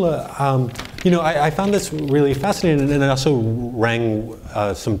 Pamula, I found this really fascinating, and it also rang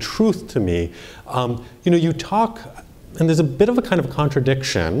some truth to me. You talk, and there's a bit of a kind of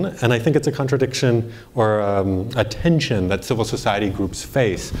contradiction, and I think it's a contradiction or a tension that civil society groups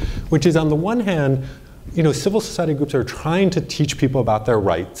face, which is on the one hand, civil society groups are trying to teach people about their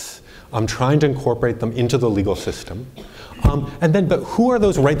rights, trying to incorporate them into the legal system. But who are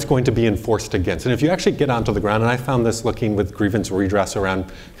those rights going to be enforced against? And if you actually get onto the ground, and I found this looking with grievance redress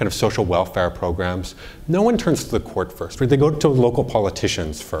around kind of social welfare programs, no one turns to the court first, right? They go to local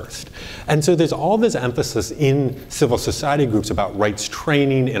politicians first. And so there's all this emphasis in civil society groups about rights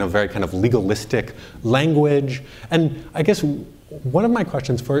training in a very kind of legalistic language. And I guess one of my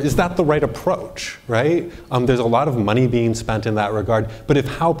questions is that the right approach, right? There's a lot of money being spent in that regard, but if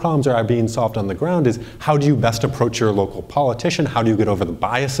how problems are being solved on the ground is how do you best approach your local politician? How do you get over the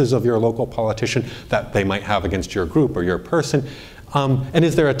biases of your local politician that they might have against your group or your person? And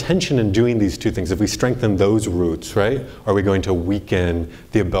is there a tension in doing these two things? If we strengthen those roots, right, are we going to weaken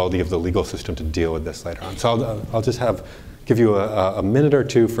the ability of the legal system to deal with this later on? So I'll just give you a minute or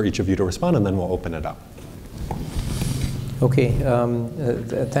two for each of you to respond, and then we'll open it up. Okay,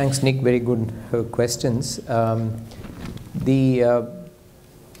 thanks, Nick. Very good questions. The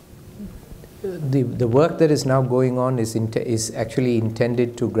work that is now going on is actually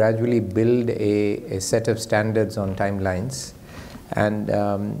intended to gradually build a set of standards on timelines. and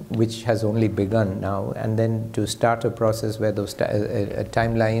which has only begun now, and then to start a process where those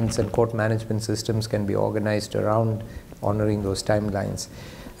timelines and court management systems can be organized around honoring those timelines.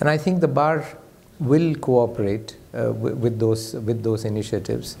 And I think the bar will cooperate with those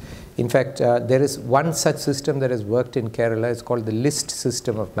initiatives. In fact, there is one such system that has worked in Kerala. It's called the list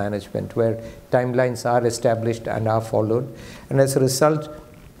system of management, where timelines are established and are followed. And as a result,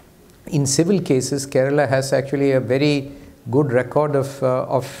 in civil cases, Kerala has actually a very good record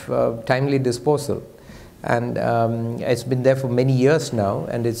of timely disposal, and it's been there for many years now,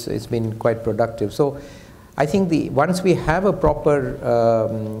 and it's been quite productive. So I think once we have a proper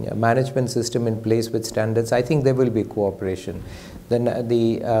management system in place with standards, I think there will be cooperation. Then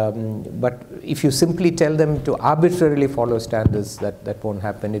but if you simply tell them to arbitrarily follow standards, that won't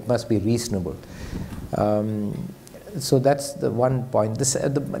happen. It must be reasonable. So that's the one point.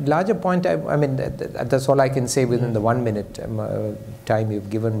 The larger point, I mean, that's all I can say within the 1 minute time you've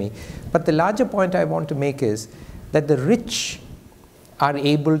given me. But the larger point I want to make is that the rich are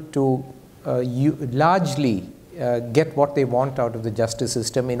able to largely get what they want out of the justice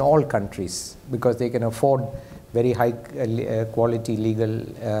system in all countries, because they can afford very high quality legal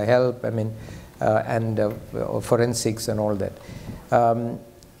help, I mean, and forensics and all that.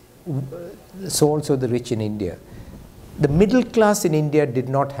 So also the rich in India. The middle class in India did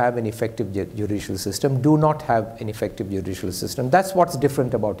not have an effective judicial system, do not have an effective judicial system. That's what's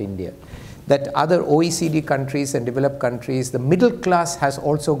different about India. That other OECD countries and developed countries, the middle class has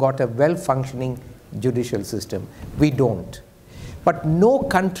also got a well-functioning judicial system. We don't. But no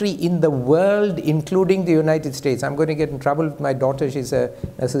country in the world, including the United States, I'm going to get in trouble with my daughter, she's an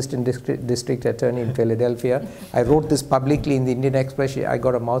assistant district attorney in Philadelphia. I wrote this publicly in the Indian Express, I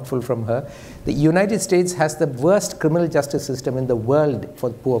got a mouthful from her. The United States has the worst criminal justice system in the world for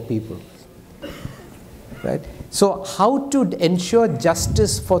poor people. Right? So how to ensure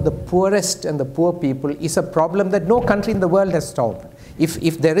justice for the poorest and the poor people is a problem that no country in the world has solved.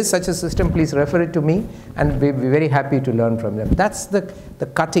 If there is such a system, please refer it to me, and we'll be very happy to learn from them. That's the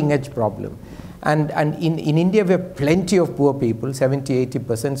cutting edge problem. And in India, we have plenty of poor people, 70,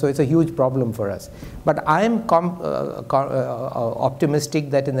 80%, so it's a huge problem for us. But I am optimistic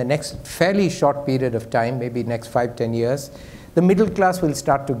that in the next fairly short period of time, maybe next 5, 10 years, the middle class will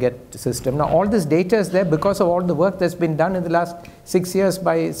start to get the system. Now, all this data is there because of all the work that's been done in the last 6 years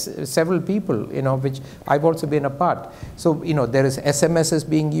by several people, which I've also been a part. So, there is SMSs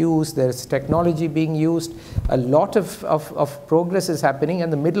being used, there is technology being used, a lot of progress is happening,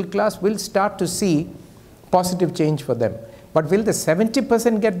 and the middle class will start to see positive change for them. But will the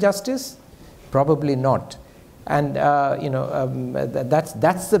 70% get justice? Probably not. And, that's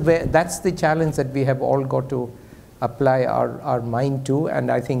the challenge that we have all got to apply our mind to,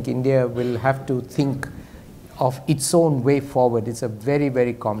 and I think India will have to think of its own way forward. It's a very,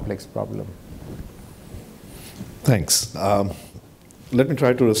 very complex problem. Thanks. Let me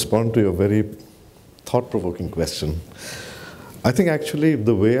try to respond to your very thought-provoking question. I think actually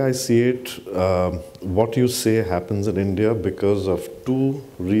the way I see it, what you say happens in India because of two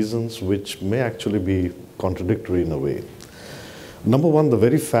reasons which may actually be contradictory in a way. Number one, the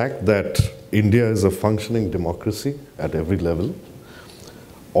very fact that India is a functioning democracy at every level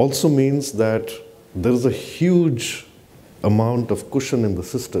also means that there is a huge amount of cushion in the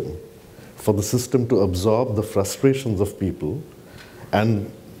system for the system to absorb the frustrations of people and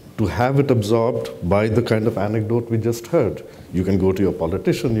to have it absorbed by the kind of anecdote we just heard. You can go to your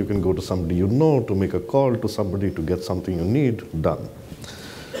politician, you can go to somebody you know to make a call to somebody to get something you need done.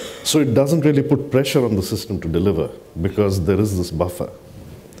 So it doesn't really put pressure on the system to deliver because there is this buffer.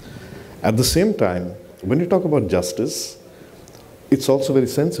 At the same time, when you talk about justice, it's also very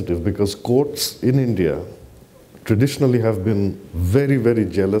sensitive because courts in India traditionally have been very, very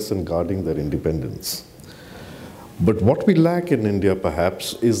jealous in guarding their independence. But what we lack in India,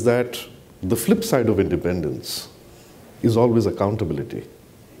 perhaps, is that the flip side of independence is always accountability.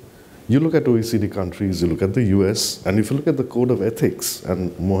 You look at OECD countries, you look at the US, and if you look at the code of ethics,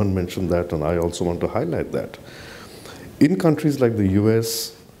 and Mohan mentioned that, and I also want to highlight that, in countries like the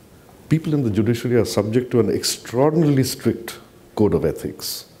US, people in the judiciary are subject to an extraordinarily strict code of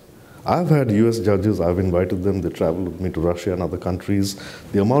ethics. I've had US judges, I've invited them, they travel with me to Russia and other countries.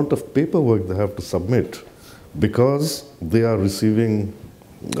 The amount of paperwork they have to submit because they are receiving,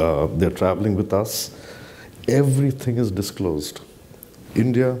 they're traveling with us, everything is disclosed.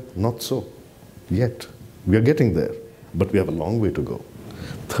 India, not so, yet. We are getting there, but we have a long way to go.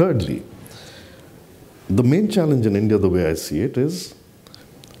 Thirdly, the main challenge in India, the way I see it, is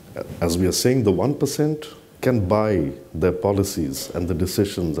as we are saying, the 1% can buy their policies and the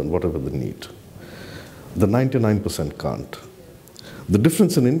decisions and whatever they need. The 99% can't. The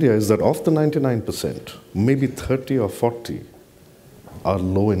difference in India is that of the 99%, maybe 30 or 40 are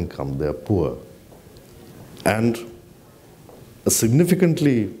low income, they are poor. And a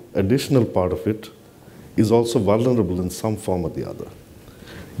significantly additional part of it is also vulnerable in some form or the other.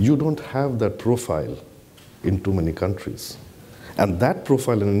 You don't have that profile in too many countries. And that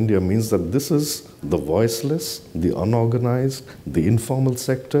profile in India means that this is the voiceless, the unorganized, the informal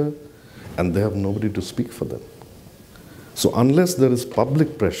sector, and they have nobody to speak for them. So unless there is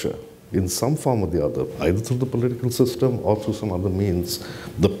public pressure in some form or the other, either through the political system or through some other means,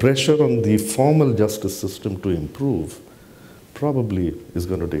 the pressure on the formal justice system to improve probably is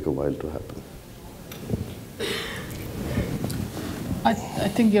going to take a while to happen. I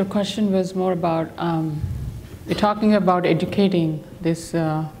think your question was more about, you're talking about educating this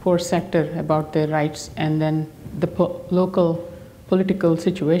poor sector about their rights and then the local political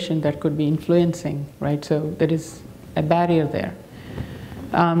situation that could be influencing, right? So there is a barrier there.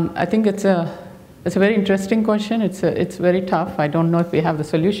 I think it's a very interesting question. It's very tough. I don't know if we have the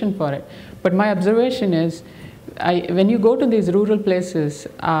solution for it. But my observation is, when you go to these rural places,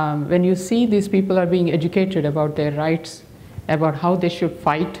 when you see these people are being educated about their rights, about how they should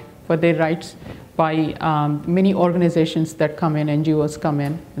fight for their rights by many organizations that come in, NGOs come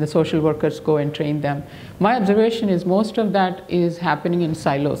in, the social workers go and train them. My observation is most of that is happening in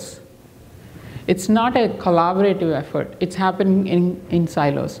silos. It's not a collaborative effort. It's happening in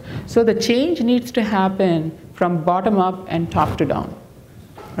silos. So the change needs to happen from bottom up and top to down,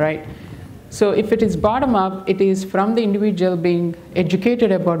 right? So if it is bottom up, it is from the individual being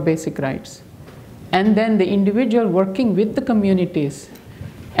educated about basic rights. And then the individual working with the communities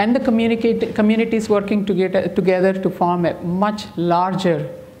and the communities working together to form a much larger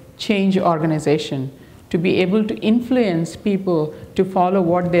change organization to be able to influence people to follow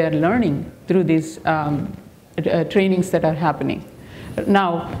what they are learning through these trainings that are happening.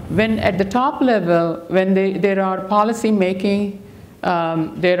 Now, when at the top level, when there are policy making,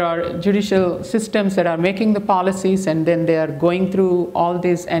 there are judicial systems that are making the policies and then they are going through all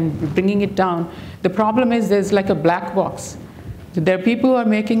this and bringing it down, the problem is there's like a black box. There are people who are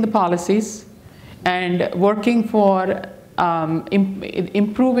making the policies and working for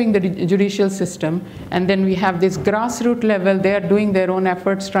improving the judicial system, and then we have this grassroots level. They are doing their own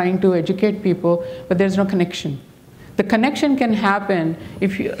efforts trying to educate people, but there's no connection. The connection can happen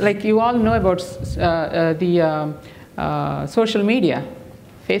if you, like you all know about social media,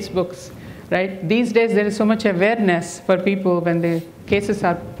 Facebooks, right? These days there is so much awareness for people when the cases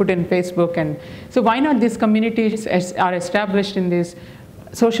are put in Facebook, and so why not these communities are established in this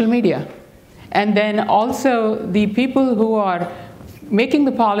social media? And then also the people who are making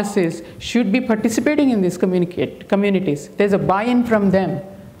the policies should be participating in these communities. There's a buy-in from them.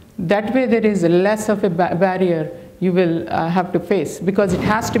 That way there is less of a barrier you will have to face, because it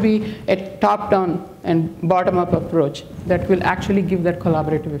has to be a top-down and bottom-up approach that will actually give that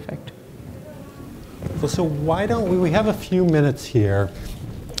collaborative effect. So why don't we have a few minutes here.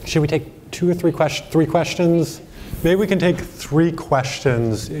 Should we take 2 or 3 three questions? Maybe we can take 3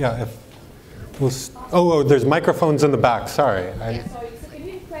 questions. Yeah. Oh, there's microphones in the back. Sorry. Yeah, sorry. So can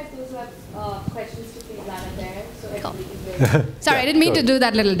you request those who have questions to please line up there so everybody can hear? Sorry, I didn't mean to do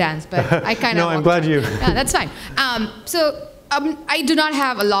that little dance, but I kind of. No, I'm glad you. Yeah, that's fine. I do not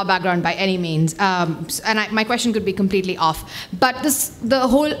have a law background by any means, and my question could be completely off. But the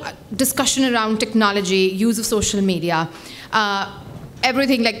whole discussion around technology, use of social media,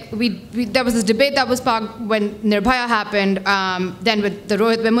 everything, like there was this debate that was sparked when Nirbhaya happened, then with the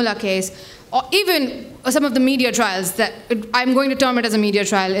Rohit Vemula case, or even some of the media trials that I'm going to term it as a media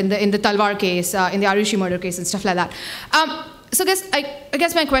trial in the Talwar case, in the Arushi murder case and stuff like that. So I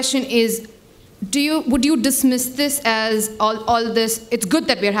guess my question is, would you dismiss this as all this? It's good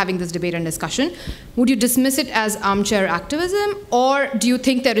that we're having this debate and discussion. Would you dismiss it as armchair activism, or do you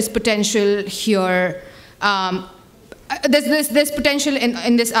think there is potential here? There's potential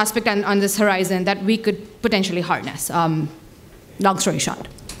in this aspect and on this horizon that we could potentially harness. Long story short.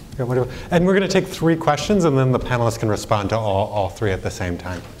 And we're going to take 3 questions, and then the panelists can respond to all 3 at the same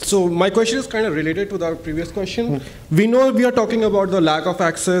time. So my question is kind of related to the previous question. We know we are talking about the lack of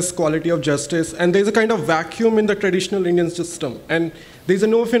access, quality of justice, and there's a kind of vacuum in the traditional Indian system. And there's a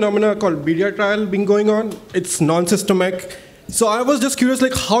new phenomena called media trial being going on. It's non-systemic. So I was just curious,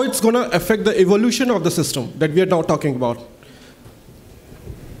 like, how it's going to affect the evolution of the system that we are now talking about.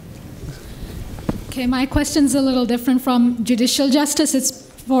 Okay, my question's a little different from judicial justice.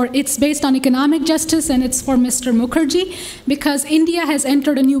 It's it's based on economic justice, and it's for Mr. Mukherjee, because India has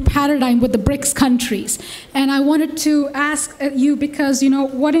entered a new paradigm with the BRICS countries. And I wanted to ask you, because,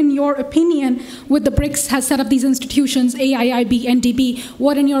 what in your opinion, with the BRICS has set up these institutions, AIIB, NDB,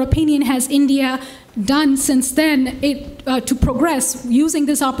 what in your opinion has India done since then to progress using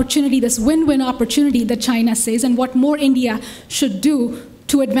this opportunity, this win-win opportunity that China says, and what more India should do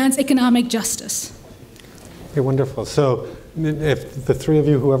to advance economic justice? Okay, wonderful. So if the three of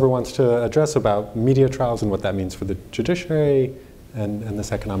you, whoever wants to address about media trials and what that means for the judiciary and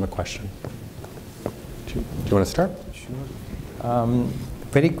this economic question. Do you want to start? Sure.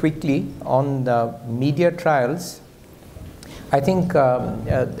 Very quickly, on the media trials, I think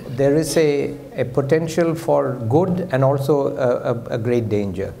there is a potential for good and also a great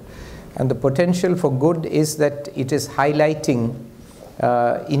danger. And the potential for good is that it is highlighting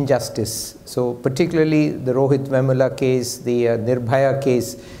injustice. So particularly the Rohit Vemula case, the Nirbhaya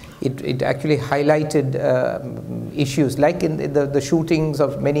case, it actually highlighted issues like in the shootings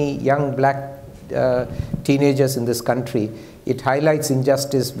of many young black teenagers in this country. It highlights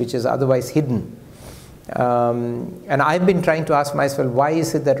injustice which is otherwise hidden. And I've been trying to ask myself, why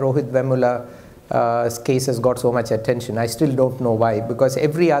is it that Rohit Vemula's case has got so much attention? I still don't know why, because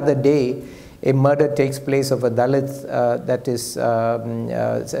every other day a murder takes place of a Dalit that is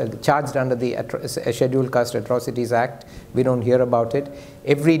charged under the Scheduled Caste Atrocities Act. We don't hear about it.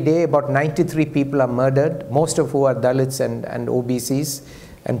 Every day about 93 people are murdered, most of who are Dalits and OBCs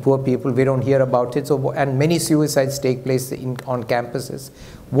and poor people. We don't hear about it. So, and many suicides take place on campuses.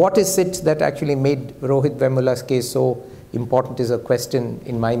 What is it that actually made Rohit Vemula's case so important is a question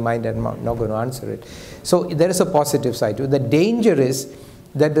in my mind, and I'm not going to answer it. So there is a positive side to it. The danger is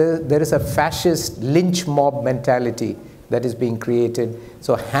that there is a fascist lynch mob mentality that is being created.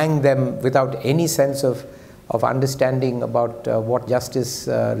 So hang them without any sense of understanding about what justice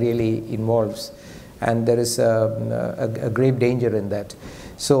really involves. And there is a grave danger in that.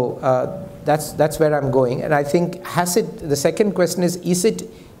 So that's where I'm going. And I think, the second question is it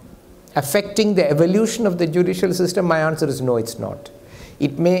affecting the evolution of the judicial system? My answer is no, it's not.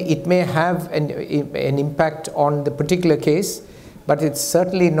 It may have an impact on the particular case, but it's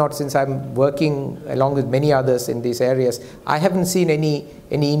certainly not, since I'm working along with many others in these areas, I haven't seen any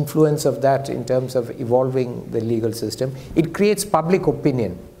influence of that in terms of evolving the legal system. It creates public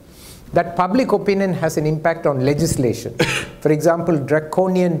opinion. That public opinion has an impact on legislation. For example,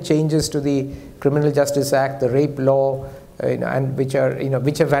 draconian changes to the Criminal Justice Act, the rape law, and which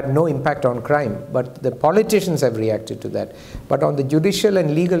have had no impact on crime, but the politicians have reacted to that. But on the judicial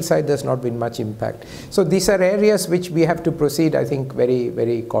and legal side, there's not been much impact. So these are areas which we have to proceed, I think, very,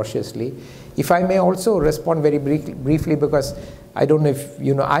 very cautiously. If I may also respond very briefly, because I don't know if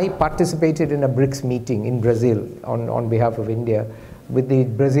I participated in a BRICS meeting in Brazil on behalf of India with the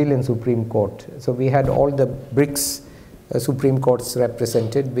Brazilian Supreme Court. So we had all the BRICS Supreme Courts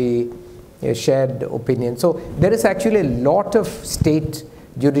represented. We shared opinion. So there is actually a lot of state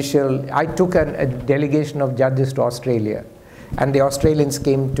judicial. I took a delegation of judges to Australia, and the Australians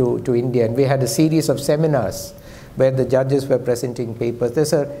came to India, and we had a series of seminars where the judges were presenting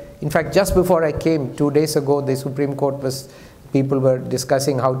papers. In fact, just before I came, 2 days ago, the Supreme Court people were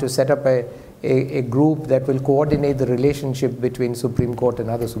discussing how to set up a group that will coordinate the relationship between Supreme Court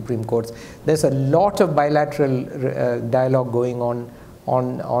and other Supreme Courts. There's a lot of bilateral dialogue going on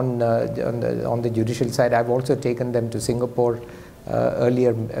the judicial side. I've also taken them to Singapore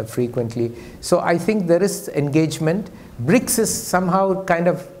earlier frequently. So I think there is engagement. BRICS is somehow kind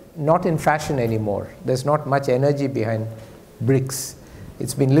of not in fashion anymore. There's not much energy behind BRICS.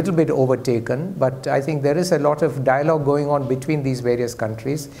 It's been a little bit overtaken, but I think there is a lot of dialogue going on between these various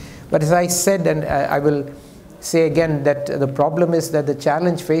countries. But as I said, and I will say again, that the problem is that the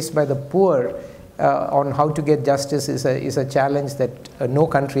challenge faced by the poor on how to get justice is a challenge that no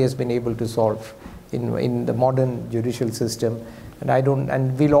country has been able to solve in the modern judicial system.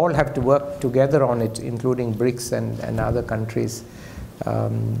 And we'll all have to work together on it, including BRICS and other countries.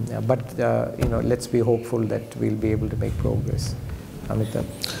 Let's be hopeful that we'll be able to make progress. Amitabha.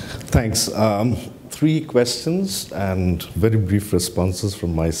 Thanks. 3 questions and very brief responses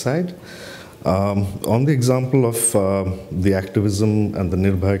from my side. On the example of the activism and the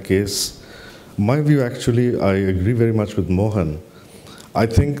Nirbhaya case, my view actually, I agree very much with Mohan. I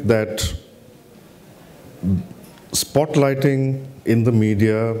think that spotlighting in the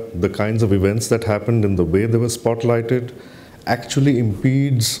media the kinds of events that happened in the way they were spotlighted actually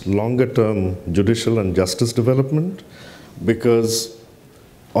impedes longer-term judicial and justice development, because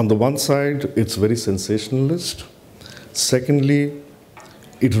on the one side, it's very sensationalist. Secondly,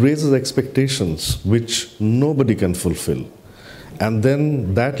 it raises expectations which nobody can fulfill. And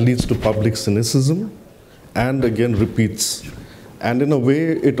then that leads to public cynicism and again repeats. And in a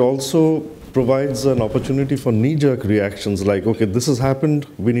way, it also provides an opportunity for knee-jerk reactions like, okay, this has happened,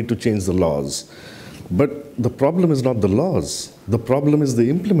 we need to change the laws. But the problem is not the laws. The problem is the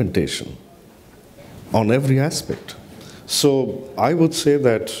implementation on every aspect. So I would say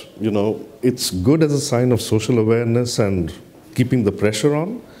that, it's good as a sign of social awareness and keeping the pressure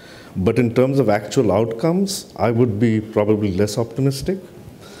on. But in terms of actual outcomes, I would be probably less optimistic.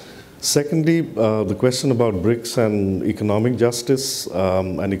 Secondly, the question about BRICS and economic justice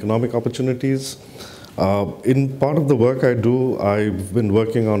and economic opportunities. In part of the work I do, I've been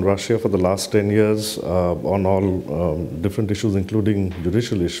working on Russia for the last 10 years on all different issues, including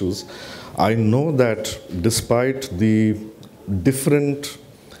judicial issues. I know that despite the different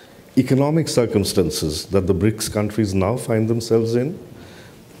economic circumstances that the BRICS countries now find themselves in,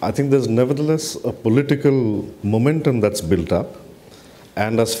 I think there's nevertheless a political momentum that's built up.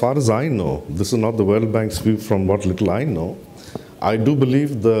 And as far as I know, this is not the World Bank's view from what little I know, I do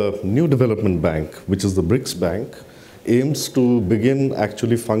believe the new development bank, which is the BRICS Bank, aims to begin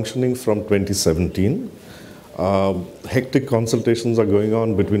actually functioning from 2017. Hectic consultations are going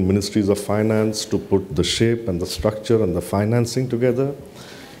on between ministries of finance to put the shape and the structure and the financing together.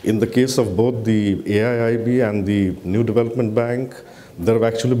 In the case of both the AIIB and the New Development Bank, there have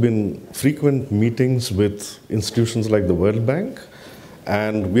actually been frequent meetings with institutions like the World Bank,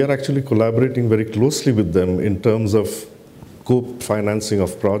 and we are actually collaborating very closely with them in terms of co-financing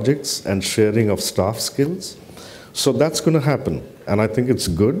of projects and sharing of staff skills. So that's going to happen, and I think it's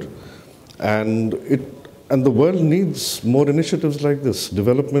good. And the world needs more initiatives like this.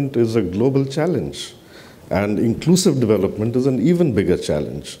 Development is a global challenge, and inclusive development is an even bigger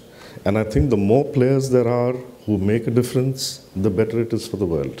challenge. And I think the more players there are who make a difference, the better it is for the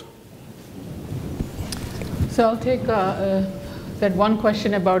world. So I'll take that one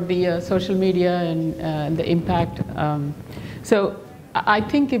question about the social media and the impact. So I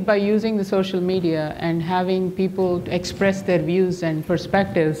think if by using the social media and having people express their views and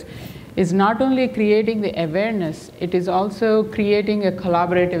perspectives is not only creating the awareness, it is also creating a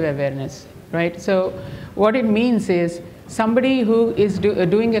collaborative awareness, right? So what it means is somebody who is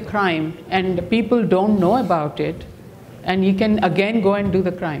doing a crime and people don't know about it, and you can again go and do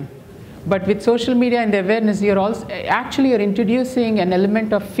the crime. But with social media and the awareness, you're introducing an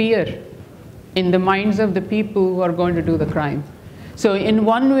element of fear in the minds of the people who are going to do the crime. So in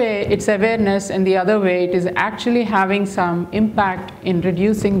one way, it's awareness, and the other way, it is actually having some impact in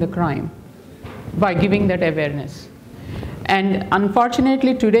reducing the crime by giving that awareness. And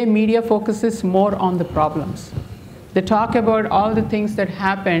unfortunately, today, media focuses more on the problems. They talk about all the things that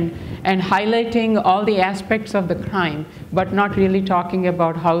happened and highlighting all the aspects of the crime, but not really talking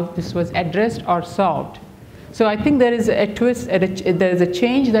about how this was addressed or solved. So I think there is a twist, there is a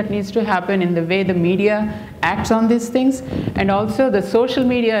change that needs to happen in the way the media acts on these things. And also the social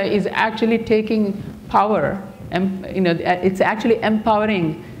media is actually taking power, and it's actually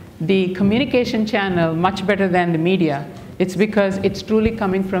empowering the communication channel much better than the media. It's because it's truly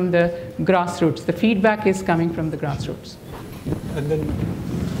coming from the grassroots. The feedback is coming from the grassroots. And then,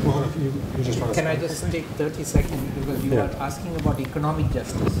 Mohan, if you just want to... Can I just take 30 seconds? Because you were asking about economic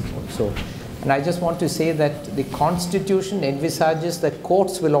justice also. And I just want to say that the Constitution envisages that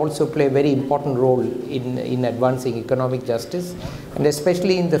courts will also play a very important role in advancing economic justice. And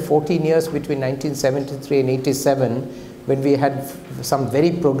especially in the 14 years between 1973 and 87, when we had some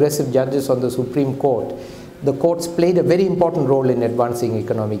very progressive judges on the Supreme Court, the courts played a very important role in advancing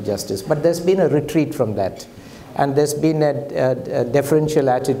economic justice. But there's been a retreat from that. And there's been a deferential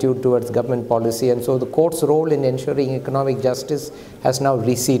attitude towards government policy. And so the court's role in ensuring economic justice has now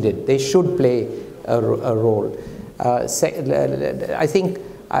receded. They should play a role. I think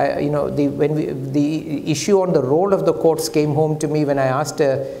the issue on the role of the courts came home to me when I asked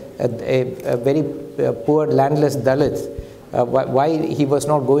a very poor landless Dalit why he was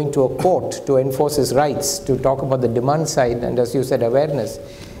not going to a court to enforce his rights, to talk about the demand side and, as you said, awareness.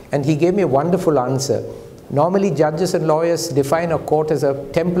 And he gave me a wonderful answer. Normally, judges and lawyers define a court as a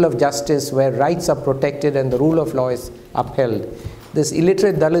temple of justice where rights are protected and the rule of law is upheld. This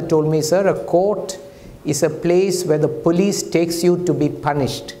illiterate Dalit told me, sir, a court is a place where the police takes you to be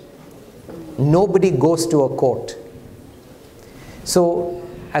punished. Nobody goes to a court. So,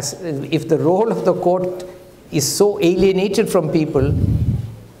 if the role of the court is so alienated from people,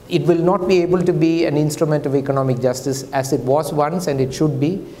 it will not be able to be an instrument of economic justice as it was once, and it should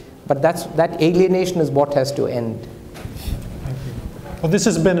be. But that alienation is what has to end. Well, this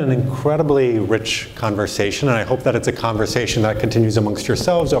has been an incredibly rich conversation, and I hope that it's a conversation that continues amongst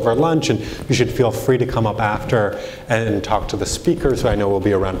yourselves over lunch, and you should feel free to come up after and talk to the speakers, who I know will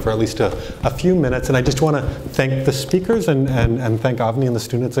be around for at least a few minutes. And I just want to thank the speakers and thank Avni and the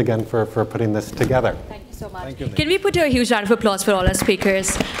students again for putting this together. Thank you so much. Can we put a huge round of applause for all our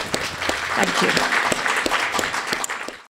speakers? Thank you.